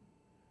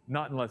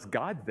 not unless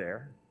God's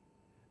there.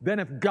 Then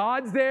if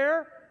God's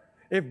there,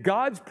 if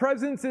God's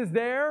presence is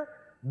there,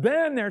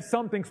 then there's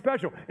something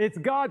special. It's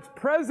God's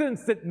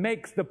presence that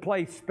makes the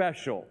place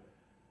special.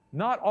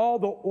 Not all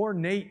the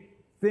ornate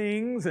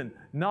things and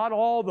not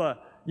all the,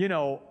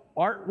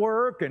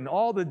 artwork and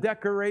all the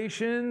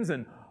decorations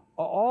and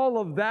all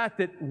of that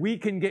we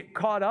can get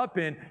caught up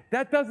in.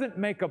 That doesn't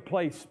make a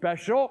place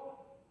special.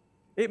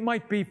 It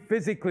might be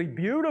physically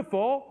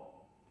beautiful.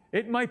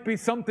 It might be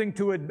something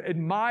to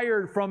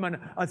admire from an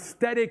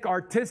aesthetic,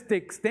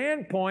 artistic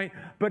standpoint.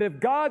 But if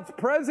God's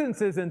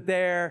presence isn't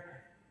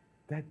there,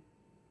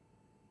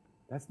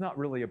 that's not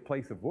really a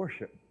place of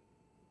worship.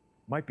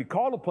 Might be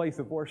called a place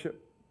of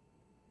worship.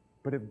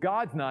 But if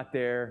God's not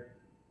there,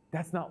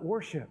 that's not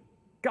worship.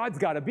 God's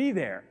got to be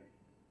there.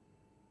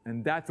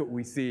 And that's what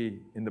we see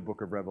in the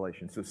book of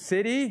Revelation. So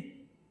city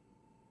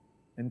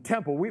and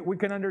temple, we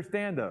can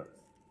understand those.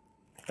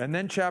 And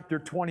then chapter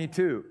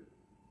 22.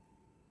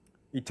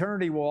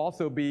 Eternity will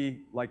also be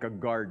like a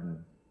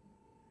garden.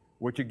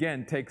 which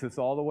again takes us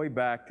all the way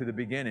back to the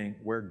beginning,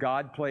 where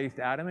God placed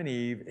Adam and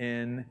Eve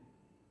in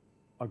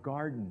a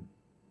garden.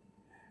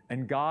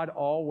 And God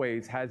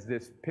always has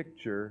this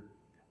picture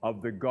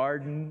of the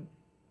garden,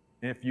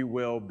 if you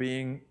will,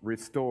 being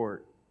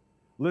restored.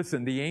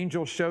 Listen, the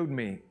angel showed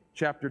me,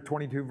 chapter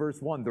 22,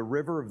 verse 1, the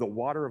river of the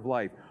water of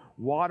life.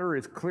 Water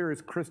as clear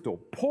as crystal,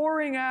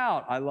 pouring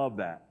out. I love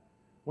that.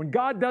 When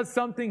God does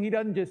something, He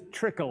doesn't just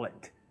trickle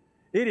it.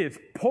 It is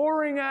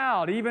pouring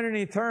out, even in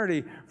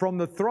eternity, from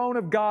the throne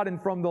of God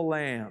and from the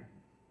Lamb.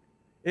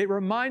 It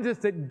reminds us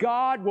that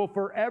God will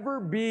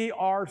forever be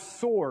our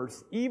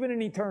source, even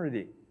in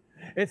eternity.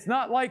 It's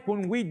not like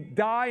when we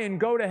die and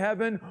go to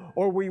heaven,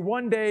 or we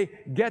one day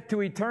get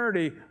to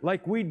eternity,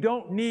 like we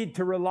don't need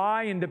to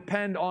rely and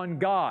depend on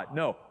God.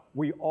 No,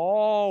 we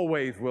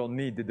always will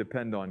need to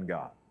depend on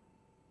God,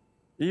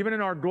 even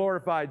in our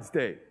glorified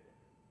state.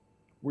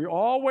 We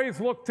always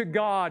look to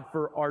God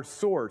for our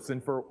source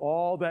and for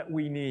all that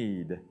we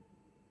need.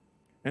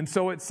 And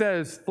so it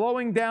says,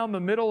 flowing down the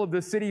middle of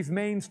the city's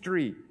main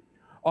street,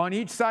 on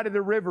each side of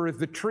the river is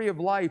the tree of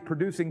life,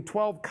 producing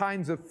 12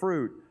 kinds of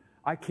fruit.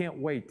 I can't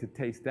wait to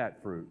taste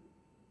that fruit.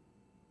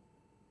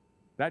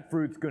 That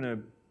fruit's going to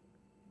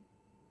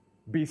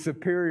be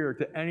superior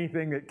to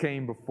anything that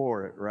came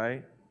before it,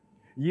 right?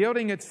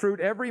 Yielding its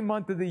fruit every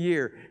month of the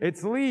year.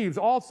 Its leaves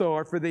also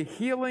are for the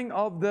healing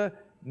of the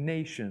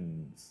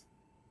nations.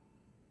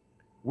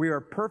 We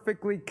are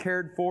perfectly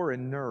cared for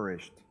and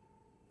nourished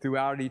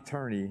throughout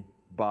eternity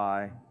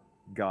by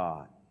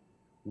God.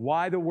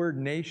 Why the word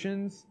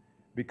nations?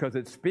 Because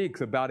it speaks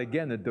about,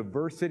 again, the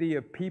diversity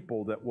of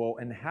people that will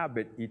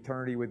inhabit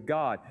eternity with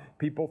God.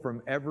 People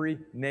from every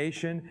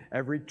nation,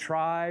 every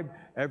tribe,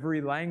 every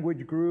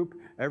language group,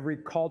 every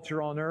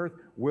culture on earth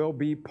will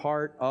be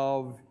part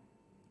of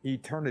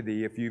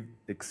eternity if you've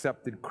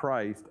accepted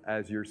Christ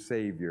as your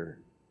Savior,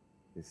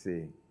 you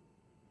see.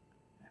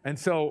 And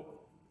so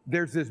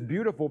there's this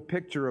beautiful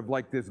picture of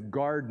like this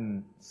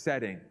garden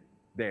setting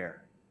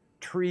there.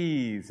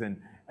 Trees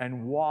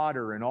and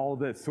water and all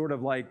this, sort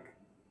of like,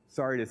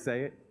 sorry to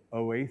say it,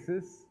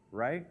 oasis,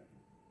 right?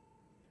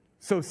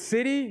 So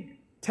city,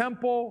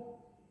 temple,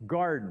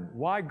 garden.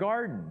 Why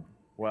garden?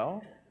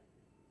 Well,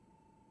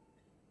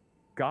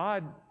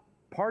 God,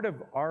 part of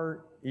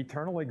our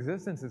eternal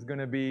existence is going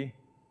to be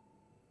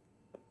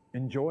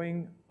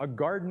enjoying a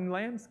garden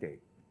landscape.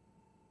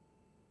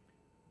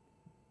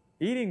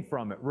 Eating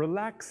from it,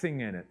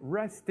 relaxing in it,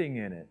 resting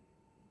in it,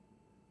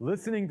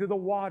 listening to the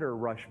water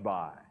rush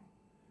by,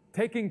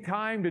 taking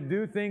time to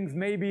do things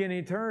maybe in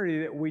eternity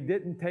that we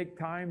didn't take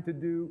time to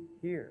do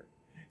here.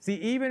 See,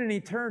 even in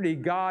eternity,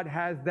 God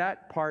has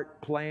that part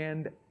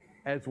planned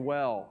as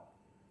well.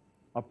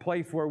 A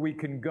place where we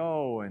can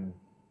go and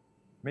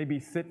maybe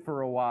sit for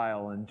a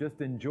while and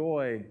just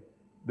enjoy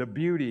the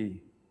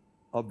beauty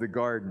of the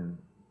garden.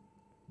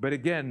 But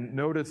again,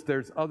 notice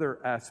there's other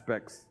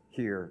aspects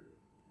here.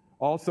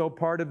 Also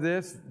part of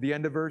this, the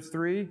end of verse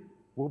 3,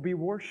 will be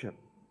worship.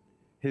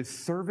 His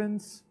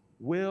servants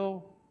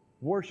will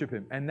worship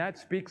Him. And that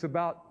speaks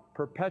about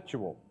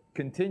perpetual,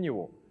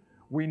 continual.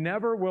 We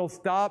never will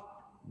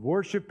stop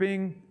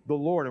worshiping the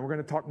Lord. And we're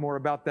going to talk more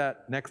about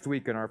that next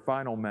week in our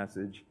final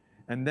message.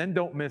 And then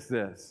don't miss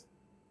this.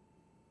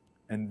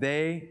 And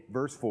they,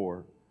 verse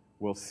 4,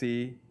 will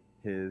see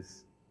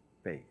His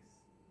face.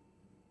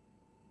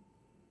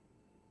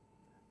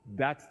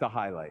 That's the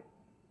highlight.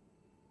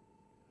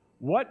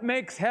 What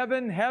makes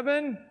heaven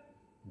heaven?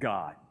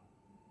 God.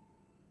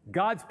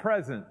 God's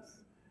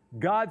presence.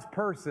 God's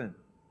person.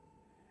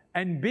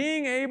 And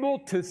being able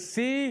to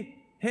see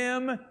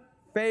Him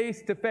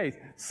face to face.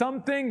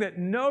 Something that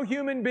no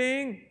human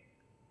being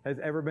has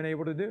ever been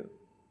able to do.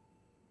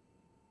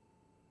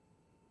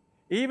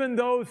 Even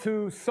those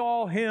who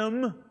saw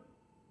Him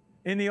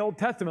in the Old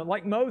Testament,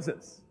 like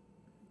Moses,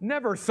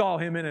 never saw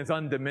Him in His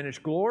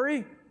undiminished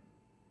glory.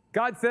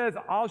 God says,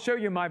 I'll show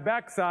you my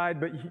backside,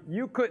 but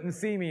you couldn't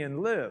see me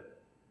and live.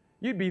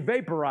 You'd be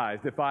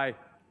vaporized if I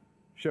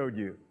showed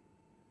you.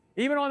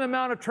 Even on the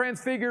Mount of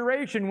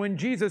Transfiguration, when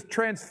Jesus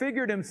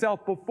transfigured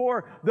Himself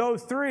before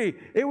those three,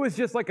 it was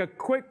just like a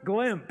quick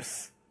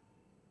glimpse.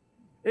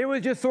 It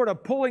was just sort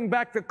of pulling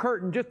back the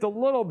curtain just a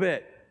little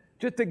bit,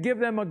 just to give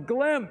them a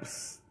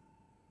glimpse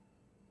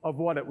of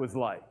what it was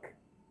like.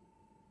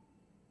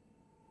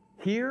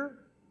 Here,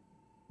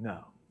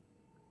 no.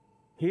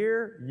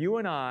 Here, you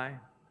and I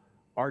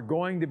are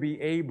going to be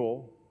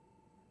able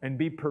and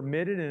be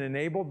permitted and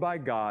enabled by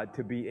God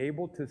to be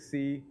able to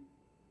see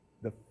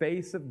the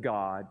face of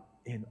God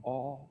in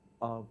all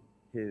of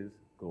His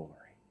glory.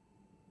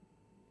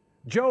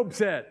 Job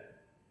said,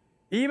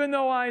 even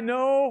though I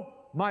know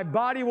my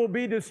body will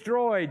be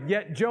destroyed,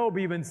 yet Job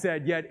even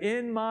said, yet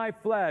in my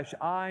flesh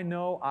I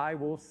know I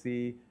will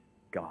see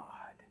God.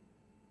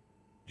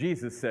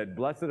 Jesus said,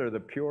 blessed are the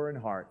pure in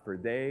heart, for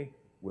they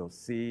will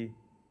see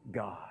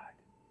God.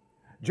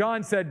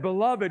 John said,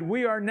 beloved,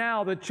 we are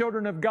now the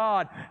children of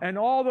God, and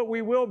all that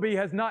we will be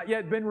has not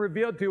yet been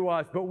revealed to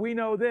us. But we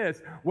know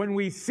this, when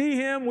we see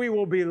Him, we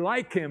will be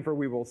like Him, for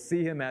we will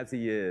see Him as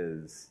He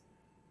is.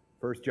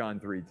 1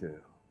 John 3:2.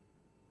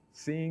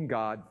 seeing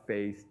God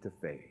face to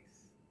face.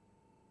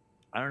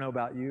 I don't know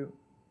about you,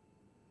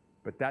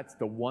 but that's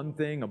the one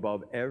thing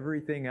above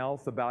everything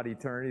else about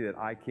eternity that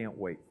I can't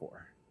wait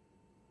for.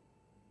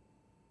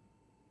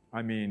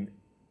 I mean,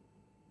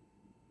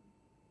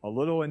 a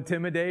little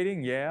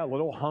intimidating, yeah. A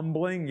little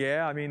humbling,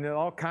 yeah. I mean,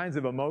 all kinds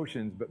of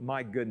emotions, but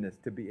my goodness,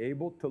 to be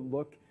able to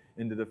look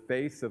into the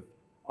face of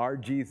our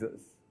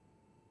Jesus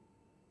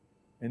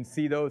and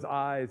see those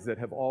eyes that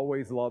have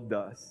always loved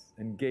us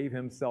and gave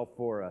himself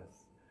for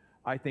us,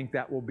 I think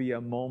that will be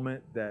a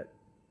moment that's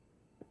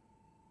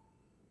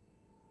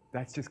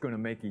just going to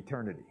make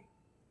eternity.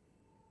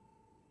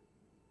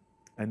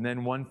 And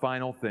then one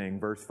final thing,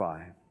 verse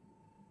 5.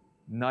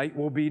 Night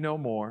will be no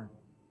more.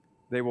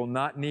 They will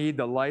not need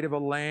the light of a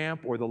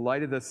lamp or the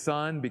light of the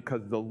sun,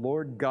 because the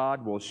Lord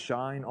God will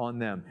shine on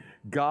them.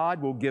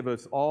 God will give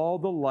us all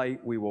the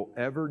light we will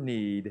ever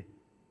need.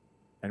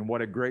 And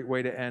what a great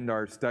way to end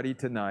our study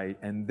tonight.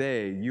 And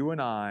they, you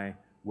and I,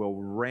 will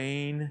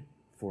reign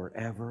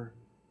forever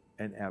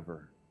and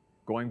ever.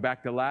 Going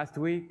back to last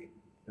week,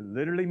 it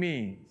literally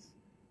means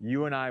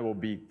you and I will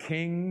be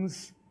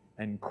kings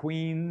and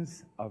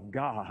queens of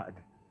God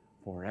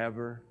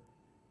forever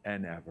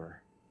and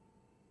ever.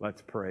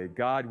 Let's pray.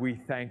 God, we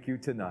thank you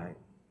tonight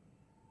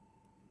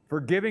for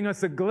giving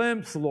us a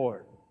glimpse,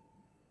 Lord,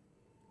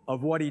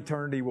 of what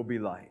eternity will be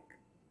like.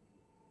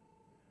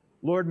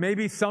 Lord,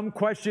 maybe some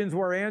questions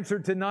were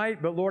answered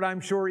tonight, but Lord,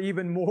 I'm sure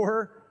even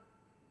more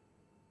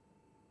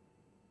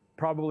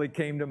probably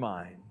came to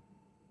mind.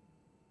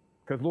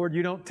 Because Lord,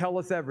 you don't tell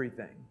us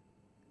everything.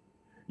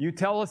 You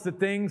tell us the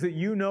things that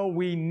you know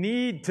we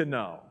need to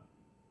know,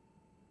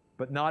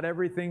 but not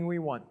everything we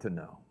want to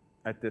know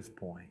at this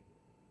point.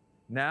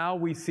 Now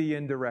we see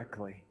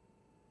indirectly.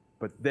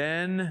 But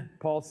then,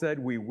 Paul said,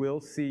 we will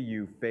see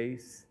you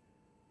face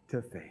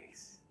to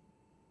face.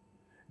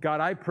 God,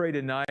 I pray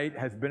tonight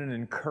has been an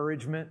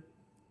encouragement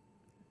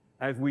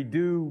as we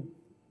do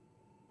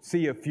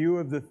see a few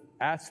of the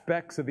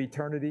aspects of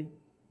eternity.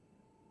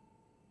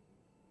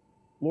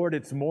 Lord,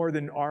 it's more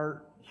than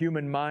our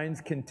human minds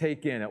can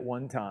take in at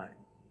one time.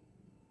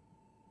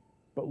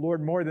 But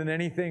Lord, more than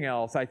anything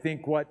else, I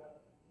think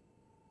what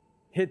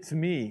hits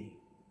me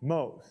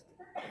most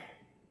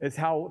is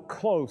how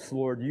close,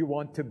 Lord, you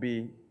want to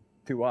be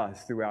to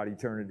us throughout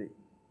eternity.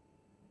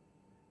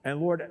 And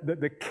Lord,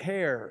 the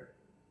care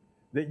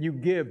that you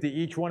give to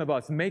each one of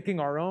us, making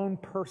our own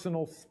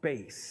personal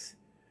space,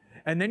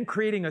 and then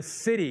creating a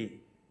city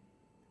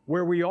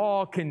where we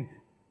all can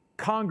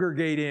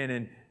congregate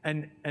in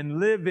and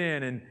live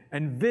in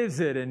and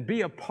visit and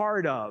be a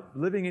part of,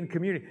 living in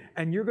community.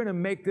 And you're going to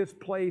make this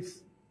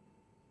place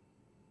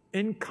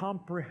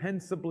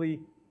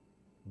incomprehensibly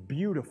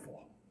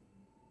beautiful,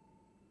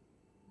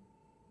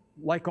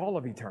 like all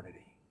of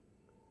eternity.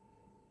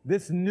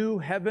 This new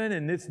heaven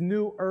and this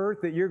new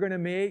earth that you're going to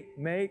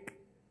make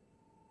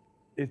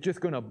is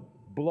just going to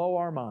blow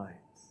our minds.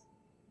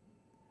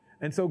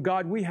 And so,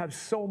 God, we have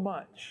so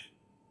much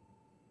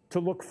to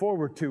look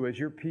forward to as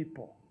your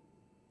people.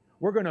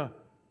 We're going to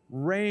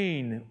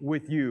reign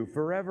with you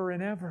forever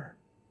and ever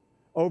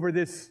over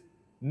this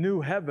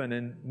new heaven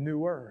and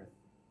new earth.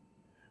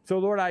 So,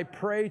 Lord, I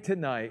pray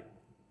tonight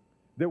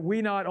that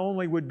we not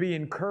only would be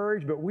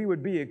encouraged, but we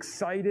would be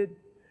excited,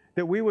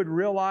 that we would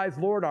realize,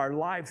 Lord, our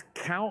lives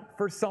count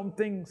for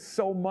something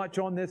so much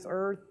on this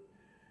earth,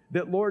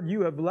 that, Lord,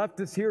 you have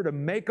left us here to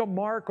make a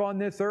mark on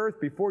this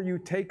earth before you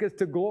take us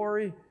to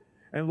glory.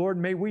 And, Lord,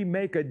 may we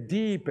make a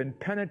deep and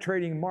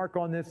penetrating mark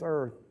on this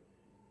earth.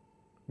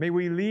 May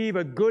we leave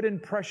a good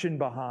impression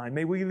behind.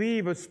 May we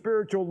leave a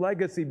spiritual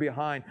legacy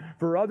behind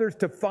for others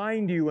to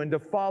find you and to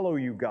follow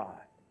you,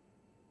 God.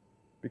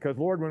 Because,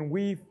 Lord, when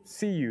we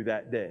see you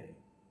that day,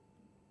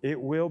 it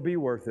will be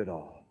worth it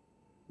all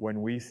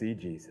when we see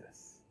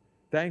Jesus.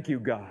 Thank you,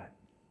 God,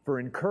 for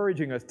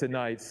encouraging us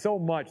tonight so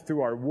much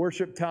through our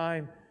worship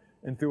time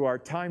and through our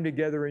time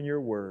together in your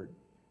word.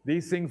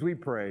 These things we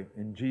pray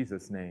in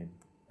Jesus' name.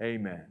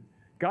 Amen.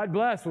 God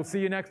bless. We'll see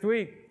you next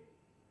week.